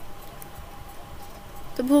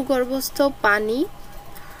 তো ভূগর্ভস্থ পানি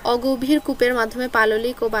অগভীর কূপের মাধ্যমে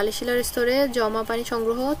পাললিক ও বালিশিলার স্তরে জমা পানি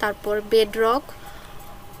সংগ্রহ, তারপর বেডরক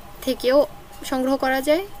থেকেও সংগ্রহ করা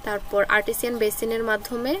যায়, তারপর আর্টিসিয়ান বেসিনের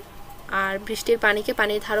মাধ্যমে, আর বৃষ্টির পানিকে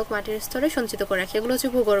পানির ধারক মাটির স্তরে সঞ্চিত করে রাখে। এগুলো হচ্ছে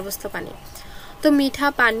ভূগর্ভস্থ পানি। তো মিঠা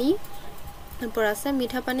পানি এরপর আছে।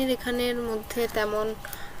 মিঠা পানির এখানের মধ্যে তেমন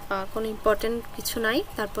কোনো ইম্পর্টেন্ট কিছু নাই।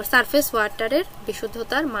 তারপর সারফেস ওয়াটারের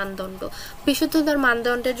বিশুদ্ধতার মানদণ্ড। বিশুদ্ধতার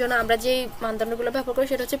মানদণ্ডের জন্য আমরা যে মানদণ্ডগুলো ব্যবহার করি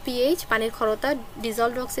সেটা হচ্ছে পিএইচ, পানির ক্ষরতা,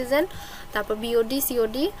 ডিজলভড অক্সিজেন, তারপর বিওডি,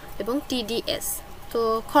 সিওডি এবং টিডিএস। তো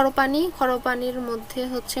ক্ষরপানির মধ্যে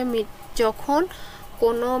হচ্ছে যখন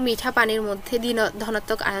কোনো মিঠা পানির মধ্যে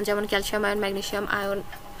ধনাত্মক আয়ন যেমন calcium ion, magnesium ion,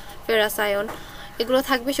 ferrous ion এগুলো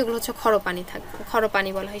থাকবে, সেগুলো হচ্ছে ক্ষরপানি থাকবে। ক্ষরপানি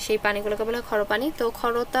বলা হয়, সেই পানিগুলোকে বলা হয় ক্ষরপানি। তো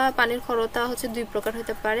পানির ক্ষরতা হচ্ছে 2 প্রকার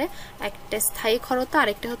হতে পারে, একটা স্থায়ী ক্ষরতা আর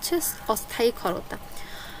একটা হচ্ছে অস্থায়ী ক্ষরতা।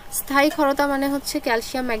 স্থায়ী ক্ষরতা মানে হচ্ছে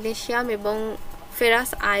ক্যালসিয়াম, ম্যাগনেসিয়াম এবং ফেরাস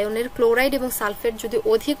আয়নের ক্লোরাইড এবং সালফেট যদি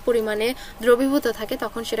অধিক পরিমাণে দ্রবীভূত থাকে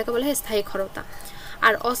তখন সেটাকে বলা হয় স্থায়ী ক্ষরতা।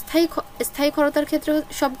 আর স্থায়ী ক্ষারতার ক্ষেত্রে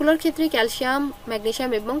সবগুলোর ক্ষেত্রে ক্যালসিয়াম,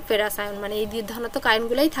 ম্যাগনেসিয়াম এবং ফেরাস আয়ন মানে এই ধনাত্মক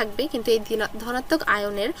আয়নগুলাই থাকবে, কিন্তু এই ধনাত্মক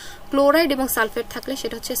আয়নের ক্লোরাইড এবং সালফেট থাকলে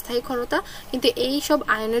সেটা হচ্ছে স্থায়ী ক্ষারতা, কিন্তু এই সব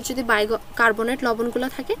আয়নের যদি বাইকার্বনেট লবণগুলো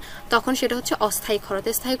থাকে তখন সেটা হচ্ছে অস্থায়ী ক্ষারতা।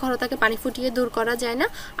 স্থায়ী ক্ষারতাকে পানি ফুটিয়ে দূর করা যায় না,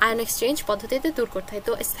 আয়ন এক্সচেঞ্জ পদ্ধতিতে দূর করতে হয়।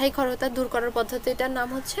 তো স্থায়ী ক্ষারতা দূর করার পদ্ধতিটার নাম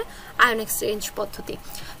হচ্ছে আয়ন এক্সচেঞ্জ পদ্ধতি।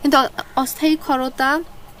 কিন্তু অস্থায়ী ক্ষারতা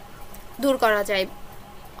দূর করা যায়,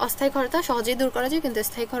 অস্থায়ী ক্ষারতা সহজেই দূর করা যায়, কিন্তু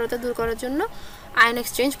স্থায়ী ক্ষারতা দূর করার জন্য আয়ন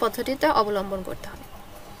এক্সচেঞ্জ পদ্ধতিটা অবলম্বন করতে হবে।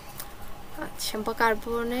 আচ্ছা,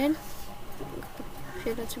 কার্বনের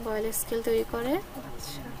সেটা হচ্ছে বয়েলের স্কেল তৈরি করে।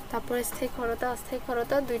 আচ্ছা, তারপর স্থায়ী ক্ষারতা অস্থায়ী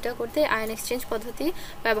ক্ষারতা দুইটা করতে আয়ন এক্সচেঞ্জ পদ্ধতি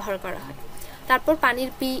ব্যবহার করা হয়। তারপর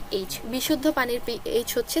পানির পিএইচ, বিশুদ্ধ পানির পিএইচ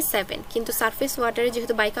হচ্ছে 7, কিন্তু সারফেস ওয়াটারে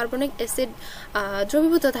যেহেতু বাইকার্বনিক অ্যাসিড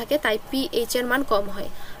দ্রবীভূত থাকে তাই পিএইচ এর মান কম হয়।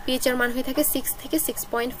 পিএইচ এর মান হয়ে থাকে 6 থেকে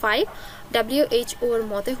 6.5। WHO এর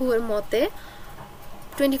মতে, হু এর মতে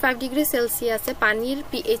 25 ডিগ্রি সেলসিয়াসে পানির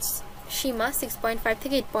পিএইচ সীমা 6.5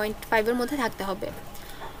 থেকে 8.5 এর মধ্যে থাকতে হবে।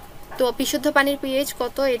 তো বিশুদ্ধ পানির পিএইচ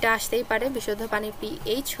কত এটা আসতেই পারে, বিশুদ্ধ পানির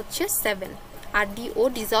পিএইচ হচ্ছে 7। আর ডিও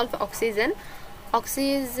ডিজলভ অক্সিজেন,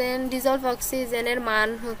 ডিজলভ অক্সিজেনের মান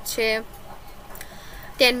হচ্ছে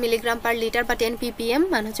 10 মিলিগ্রাম পার লিটার বা 10 ppm,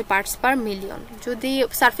 মান হচ্ছে পার্টস পার মিলিয়ন। যদি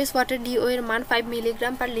সারফেস ওয়াটার ডিও এর মান 5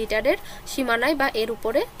 মিলিগ্রাম পার লিটারের সীমানায় বা এর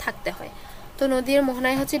উপরে থাকতে হয়। তো নদীর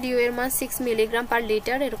মোহনায় হচ্ছে ডিও এর মান 6 মিলিগ্রাম পার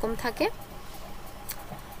লিটার এরকম থাকে।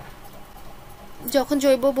 যখন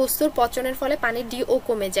জৈব বস্তুর পচনের ফলে পানির ডিও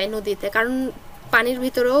কমে যায় নদীতে, কারণ পানির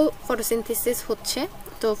ভিতরেও ফটোসিনথেসিস হচ্ছে,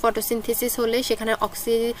 তো ফটোসিনথেসিস হলে সেখানে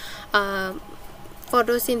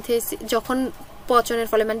ফটোসিনথেসিস যখন পচনের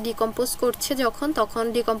ফলে মানে ডিকম্পোজ করছে যখন, তখন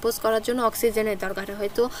ডিকম্পোজ করার জন্য অক্সিজেনের দরকার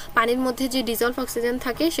হয়। তো পানির মধ্যে যে ডিজলভ অক্সিজেন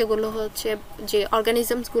থাকে সেগুলো হচ্ছে যে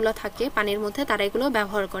অর্গানিজমসগুলো থাকে পানির মধ্যে তারা এগুলো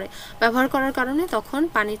ব্যবহার করার কারণে তখন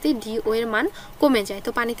পানিতে ডিও এর মান কমে যায়। তো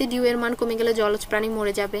পানিতে ডিও এর মান কমে গেলে জলজ প্রাণী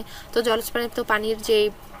মরে যাবে। তো জলজ প্রাণী তো পানির যে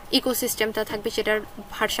ইকোসিস্টেমটা থাকবে সেটার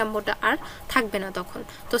ভারসাম্যটা আর থাকবে না তখন।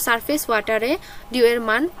 তো সারফেস ওয়াটারে ডিও এর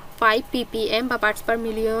মান 5 ppm বা পার্টস পার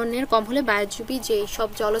মিলিয়নের কম হলে বায়োজীবী যে সব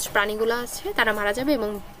জলজ প্রাণীগুলো আছে তারা মারা যাবে এবং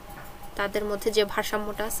তাদের মধ্যে যে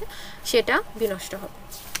ভারসাম্যটা আছে সেটা বিনষ্ট হবে।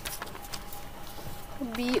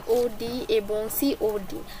 বিওডি এবং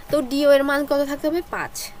সিওডি, তো ডিও এর মান কত থাকতে হবে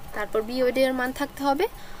 5, তারপর বিওডি এর মান থাকতে হবে,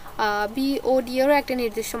 বিওডি এরও একটা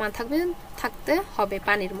নির্দিষ্ট মান থাকতে হবে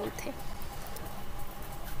পানির মধ্যে।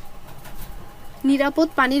 নিরাপদ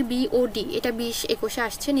পানির বিওডি, এটা 20-21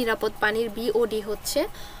 আসছে। নিরাপদ পানির বিওডি হচ্ছে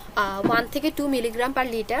 1 থেকে 2 মিলিগ্রাম পার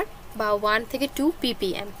লিটার বা 1 থেকে 2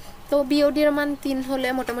 ppm। তো বিওডি এর মান 3 হলে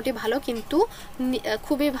মোটামুটি ভালো, কিন্তু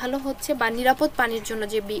খুবই ভালো হচ্ছে বা নিরাপদ পানির জন্য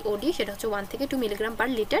যে বিওডি সেটা হচ্ছে 1 থেকে 2 মিলিগ্রাম পার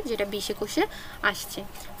লিটার, যেটা 20-21 আসছে।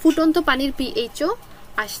 ফুটন্ত পানির পিএইচও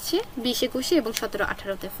আসছে 20-21 এবং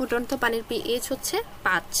 17-18-তে। ফুটন্ত পানির পিএইচ হচ্ছে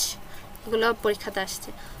 5, এগুলো পরীক্ষাতে আসছে।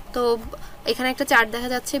 তো এখানে একটা চার্ট দেখা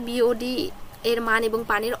যাচ্ছে বিওডি এর মান এবং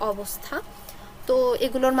পানির অবস্থা। তো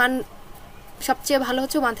এগুলোর মান সবচেয়ে ভালো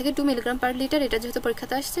হচ্ছে 1 থেকে 2 মিলিগ্রাম পার লিটার, এটা যেহেতু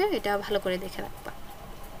পরীক্ষাতে আসছে এটা ভালো করে দেখে রাখবা।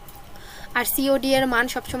 আর সিওডি এর মান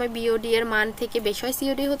সবসময় বিওডি এর মান থেকে বেশি হয়।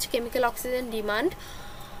 সিওডি হচ্ছে কেমিক্যাল অক্সিজেন ডিমান্ড,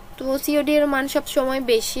 তো সিওডি এর মান সবসময়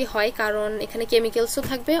বেশি হয় কারণ এখানে কেমিক্যালসও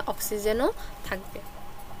থাকবে অক্সিজেনও থাকবে।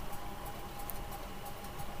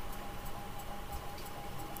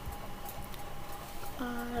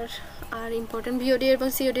 আর ইম্পর্টেন্ট বিওডি এবং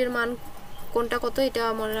সিওডি এর মান কোনটা কত এটা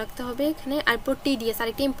মনে রাখতে হবে এখানে। এরপর টিডিএস,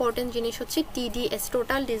 আরেকটা ইম্পর্টেন্ট জিনিস হচ্ছে টিডিএস,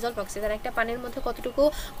 টোটাল ডিজলভ অক্সিজেন। একটা পানির মধ্যে কতটুকু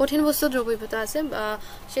কঠিন বস্তু দ্রবীভূত আছে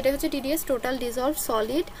সেটা হচ্ছে TDS, total dissolved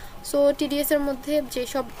solid. So TDS এর মধ্যে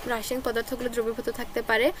যেসব রাসায়নিক পদার্থগুলো দ্রবীভূত থাকতে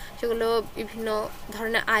পারে সেগুলো বিভিন্ন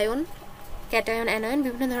ধরনের আয়ন, ক্যাটায়ন, অ্যানায়ন,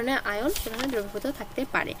 বিভিন্ন ধরনের আয়ন সেখানে দ্রবীভূত থাকতে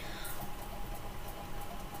পারে।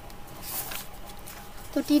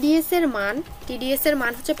 তো টিডিএস এর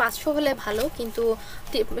মান হচ্ছে 500 হলে ভালো, কিন্তু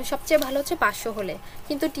সবচেয়ে ভালো হচ্ছে 500 হলে।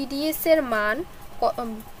 কিন্তু টিডিএস এর মান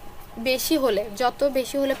বেশি হলে,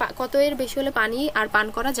 কত এর বেশি হলে পানি আর পান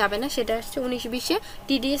করা যাবে না, সেটা হচ্ছে 19-20-এ।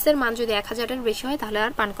 টিডিএস এর মান যদি 1000 এর বেশি হয় তাহলে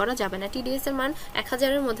আর পান করা যাবে না। টিডিএস এর মান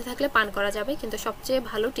 1000 এর মধ্যে থাকলে পান করা যাবে, কিন্তু সবচেয়ে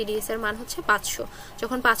ভালো টিডিএস এর মান হচ্ছে 500।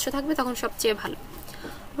 যখন 500 থাকবে তখন সবচেয়ে ভালো।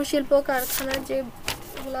 শিল্প কারখানার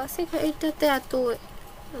যেগুলো আছে এটাতে এত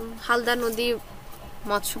হালদা নদী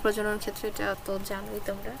মৎস্য প্রজনন ক্ষেত্রে এটা তো জানোই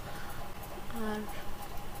তোমরা। আর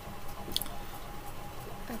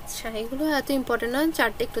আচ্ছা, এগুলো এত ইম্পর্টেন্ট না,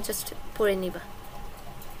 চারটে একটু জাস্ট পড়ে নিবা।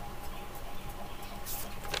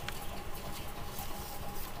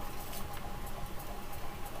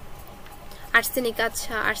 আর্সেনিক,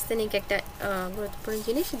 আচ্ছা আর্সেনিক একটা গুরুত্বপূর্ণ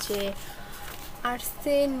জিনিস, যে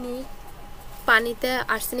আর্সেনিক পানিতে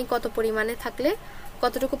আর্সেনিক কত পরিমাণে থাকলে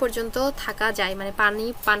কতটুকু পর্যন্ত থাকা যায়, মানে পানি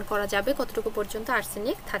পান করা যাবে কতটুকু পর্যন্ত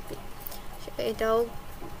আর্সেনিক থাকবে, এটাও।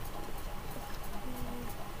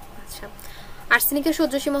 আচ্ছা, আর্সেনিকের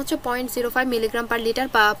সহ্যসীমা হচ্ছে 0.05 মিলিগ্রাম পার লিটার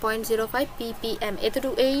বা 0.05 ppm।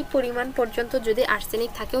 এতটুকু এই পরিমাণ পর্যন্ত যদি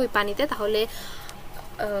আর্সেনিক থাকে ওই পানিতে, তাহলে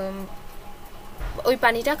ওই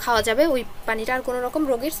পানিটা খাওয়া যাবে, ওই পানিটা আর কোনো রকম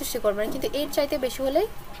রোগের সৃষ্টি করবে না। কিন্তু এর চাইতে বেশি হলে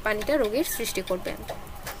পানিটা রোগের সৃষ্টি করবে।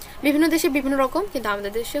 বিভিন্ন দেশে বিভিন্ন রকম, কিন্তু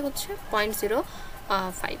আমাদের দেশে হচ্ছে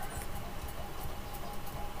 0.05।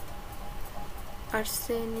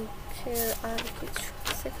 আর্সেনিকের আর কিছু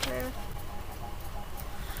সেখানে।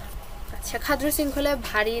 আচ্ছা, খাদ্য শৃঙ্খলে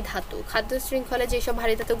ভারী ধাতু, খাদ্য শৃঙ্খলে যেসব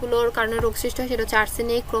ভারী ধাতুগুলোর কারণে রোগ সৃষ্টি হয় সেটা হচ্ছে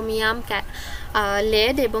আর্সেনিক, ক্রোমিয়াম,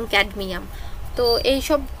 লেড এবং ক্যাডমিয়াম। তো এই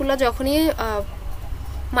সবগুলো যখনই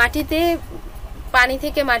মাটিতে, পানি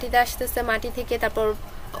থেকে মাটিতে আসতেছে, মাটি থেকে তারপর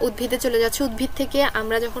উদ্ভিদে চলে যাচ্ছে, উদ্ভিদ থেকে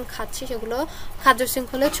আমরা যখন খাচ্ছি সেগুলো খাদ্য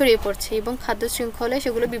শৃঙ্খলে ছড়িয়ে পড়ছে এবং খাদ্য শৃঙ্খলে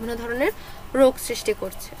সেগুলো বিভিন্ন ধরনের রোগ সৃষ্টি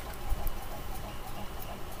করছে।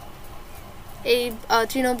 এই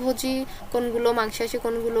তৃণভোজী কোনগুলো, মাংসাশী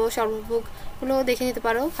কোনগুলো, সর্বভোগগুলো দেখে নিতে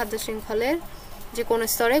পারো খাদ্য শৃঙ্খলের যে কোন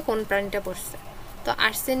স্তরে কোন প্রাণীটা পড়ছে। তো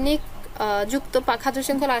আর্সেনিক যুক্ত খাদ্য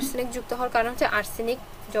শৃঙ্খলা আর্সেনিক যুক্ত হওয়ার কারণ হচ্ছে আর্সেনিক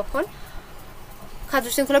যখন খাদ্য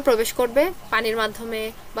শৃঙ্খলা প্রবেশ করবে পানির মাধ্যমে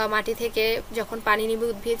বা মাটি থেকে, যখন পানি নিবে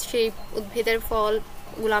উদ্ভিদ, সেই উদ্ভিদের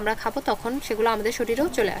ফলগুলো আমরা খাবো, তখন সেগুলো আমাদের শরীরেও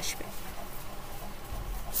চলে আসবে।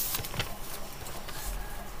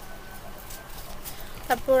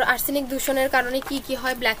 তারপর আর্সেনিক দূষণের কারণে কি কি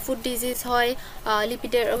হয়? ব্ল্যাক ফুট ডিজিজ হয়,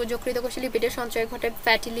 লিপিডের যকৃত কোষে লিপিডের সঞ্চয় ঘটে,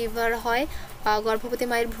 ফ্যাটি লিভার হয়, গর্ভবতী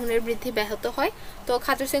মায়ের ভ্রূণের বৃদ্ধি ব্যাহত হয়। তো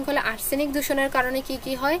খাদ্য শৃঙ্খলা আর্সেনিক দূষণের কারণে কি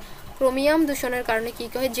কি হয়, ক্রোমিয়াম দূষণের কারণে কি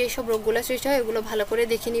কি হয়, যেসব রোগগুলো সৃষ্টি হয় এগুলো ভালো করে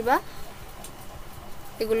দেখে নিবা,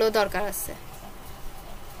 এগুলো দরকার আছে।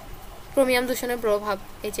 ক্রোমিয়াম দূষণের প্রভাব,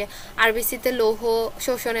 এই যে আরবিসিতে লৌহ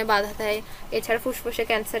শোষণে বাধা দেয়, এছাড়া ফুসফুসে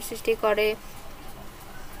ক্যান্সার সৃষ্টি করে,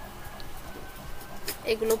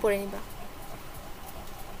 এগুলো পড়ে নিবা।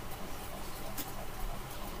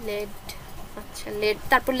 লেড, আচ্ছা লেড,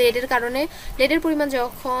 তারপর লেডের কারণে, লেডের পরিমাণ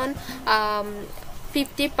যখন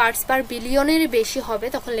 50 পার্টস পার বিলিয়নের বেশি হবে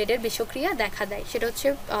তখন লেডের বিষক্রিয়া দেখা দেয়, সেটা হচ্ছে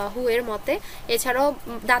হু এর মতে। এছাড়াও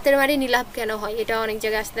দাঁতের মাড়ি নীলাভ কেন হয়, এটা অনেক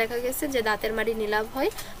জায়গায় আসতে দেখা গেছে যে দাঁতের মাড়ি নীলাভ হয়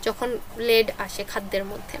যখন লেড আসে খাদ্যের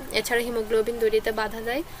মধ্যে। এছাড়া হিমোগ্লোবিন তৈরিতে বাধা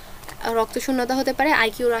দেয়, রক্তশূন্যতা হতে পারে,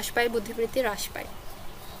 আইকিউ হ্রাস পায়, বুদ্ধিবৃত্তি হ্রাস পায়।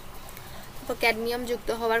 তারপর ক্যাডমিয়াম যুক্ত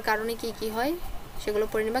হওয়ার কারণে কি কি হয় সেগুলো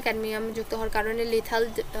পড়ে নিবা। ক্যাডমিয়াম যুক্ত হওয়ার কারণে লিথাল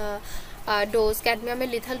ডোজ, ক্যাডমিয়ামের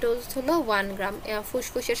লিথাল ডোজ হলো 1 গ্রাম।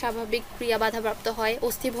 ফুসফুসের স্বাভাবিক ক্রিয়া বাধাপ্রাপ্ত হয়,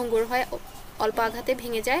 অস্থি ভঙ্গুর হয়, অল্প আঘাতে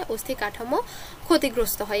ভেঙে যায়, অস্থি কাঠামো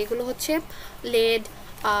ক্ষতিগ্রস্ত হয়। এগুলো হচ্ছে লেড,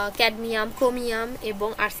 ক্যাডমিয়াম, ক্রোমিয়াম এবং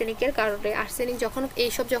আর্সেনিকের কারণে। আর্সেনিক যখন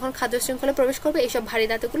এইসব যখন খাদ্য শৃঙ্খলে প্রবেশ করবে এইসব ভারী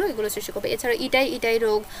ধাতুগুলো এগুলো সৃষ্টি করবে। এছাড়া ইটাই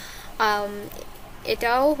রোগ,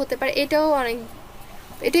 এটাও হতে পারে, এটাও অনেক,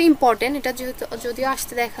 এটা ইম্পর্টেন্ট, এটা যেহেতু যদিও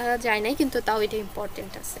আসতে দেখা যায় নাই কিন্তু তাও এটা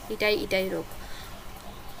ইম্পর্টেন্ট আছে, ইটাই রোগ।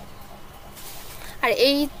 আর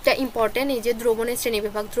এইটা ইম্পর্টেন্ট, এই যে দ্রবণের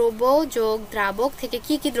শ্রেণীবিভাগ, দ্রব্য যোগ দ্রাবক থেকে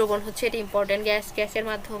কি কি দ্রবণ হচ্ছে এটা ইম্পর্টেন্ট। গ্যাসের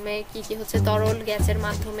মাধ্যমে কি কি হচ্ছে, তরল গ্যাসের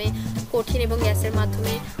মাধ্যমে, কঠিন এবং গ্যাসের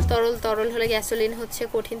মাধ্যমে। তরল হলে গ্যাসোলিন হচ্ছে,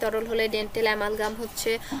 কঠিন তরল হলে ডেন্টেল অ্যামালগাম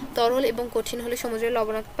হচ্ছে, তরল এবং কঠিন হলে সমুদ্রের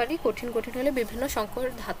লবণাক্ত পানি, কঠিন হলে বিভিন্ন সংকর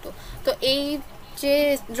ধাতু। তো এই যে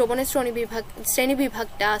দ্রবণের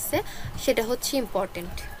শ্রেণীবিভাগটা আছে সেটা হচ্ছে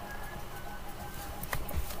ইম্পর্টেন্ট।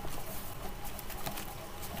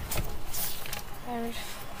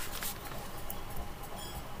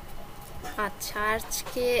 আচ্ছা,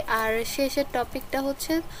 আজকে আর শেষের টপিকটা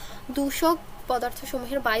হচ্ছে দূষক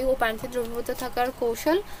পদার্থসমূহের বায়ু ও পানিতে দ্রবীভূত থাকার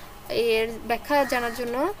কৌশল। এর ব্যাখ্যা জানার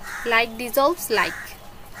জন্য লাইক ডিজলভস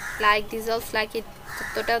লাইক এই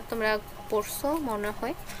তত্ত্বটা তোমরা পড়ছো মনে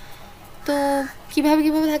হয়। তো কিভাবে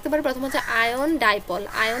থাকতে পারে, প্রথম হচ্ছে আয়ন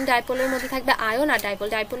ডাইপোলের মধ্যে থাকবে আয়ন আর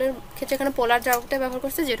ডাইপোলের ক্ষেত্রে এখানে পোলার দ্রাবকটা ব্যবহার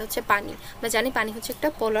করছে যেটা হচ্ছে পানি। আমরা জানি পানি হচ্ছে একটা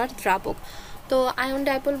পোলার দ্রাবক। তো আয়ন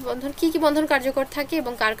ডাইপোল বন্ধন কি বন্ধন কার্যকর থাকে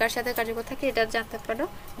এবং কার সাথে কার্যকর থাকে এটা জানতে পারো,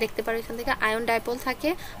 দেখতে পারো এখান থেকে। আয়ন ডাইপোল থাকে,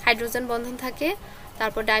 হাইড্রোজেন বন্ধন থাকে,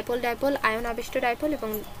 তারপর ডাইপোল আয়ন আবিষ্ট ডাইপোল এবং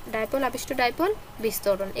ডাইপোল আবিষ্ট ডাইপোল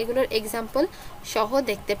বিস্তরণ, এগুলোর এক্সাম্পল সহ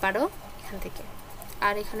দেখতে পারো এখান থেকে।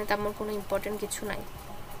 আর এখানে তেমন কোনো ইম্পর্টেন্ট কিছু নাই।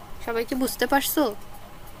 সবাই কি বুঝতে পারছো?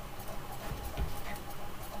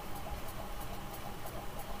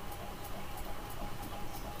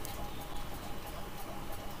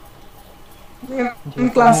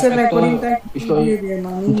 ক্লাসের রেকর্ডিংটা দিয়ে দিও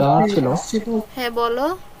না, জানার ছিল। হ্যাঁ বলো।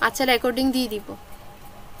 আচ্ছা রেকর্ডিং দিয়ে দিব।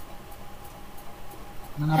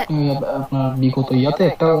 মানে আপনি আপনার বিগত ইয়াতে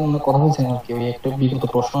একটা কথা বলছেন আর কি, ওই একটা বিগত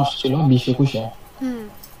প্রশ্ন আসছিল 20-21-এ।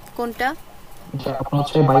 কোনটা? যে আপনার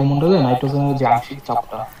হচ্ছে বায়ুমণ্ডলে নাইট্রোজেনের যে আংশিক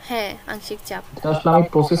চাপটা, হ্যাঁ, আংশিক চাপ। এটা আসলে আমি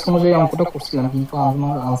প্রসেস অনুযায়ী অঙ্কটা করছিলাম, কিন্তু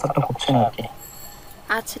আমার আনসারটা হচ্ছে না আর কি।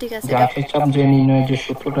 আচ্ছা ঠিক আছে, যে এটা আংশিক চাপ যে নির্ণয়ের যে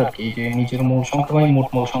সূত্রটা আর কি, যে নিজের মূল সংখ্যা বাই মোট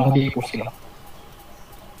মূল সংখ্যা দিয়ে করছিলাম,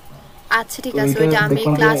 আচ্ছা ঠিক তো আছে, এটা ওইটা আমি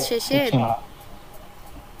দেখলাম যে ক্লাস শেষে হচ্ছে না।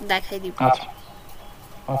 দেখাই দিব। আচ্ছা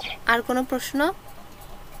আচ্ছা, আর কোনো প্রশ্ন?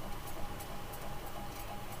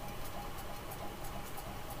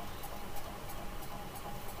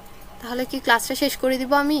 তাহলে কি ক্লাসটা শেষ করে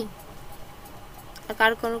দিব আমি, আর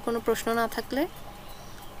কার কোনো প্রশ্ন না থাকলে?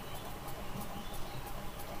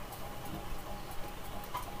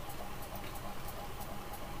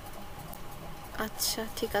 আচ্ছা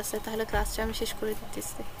ঠিক আছে, তাহলে ক্লাসটা আমি শেষ করে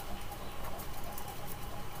দিতেছি।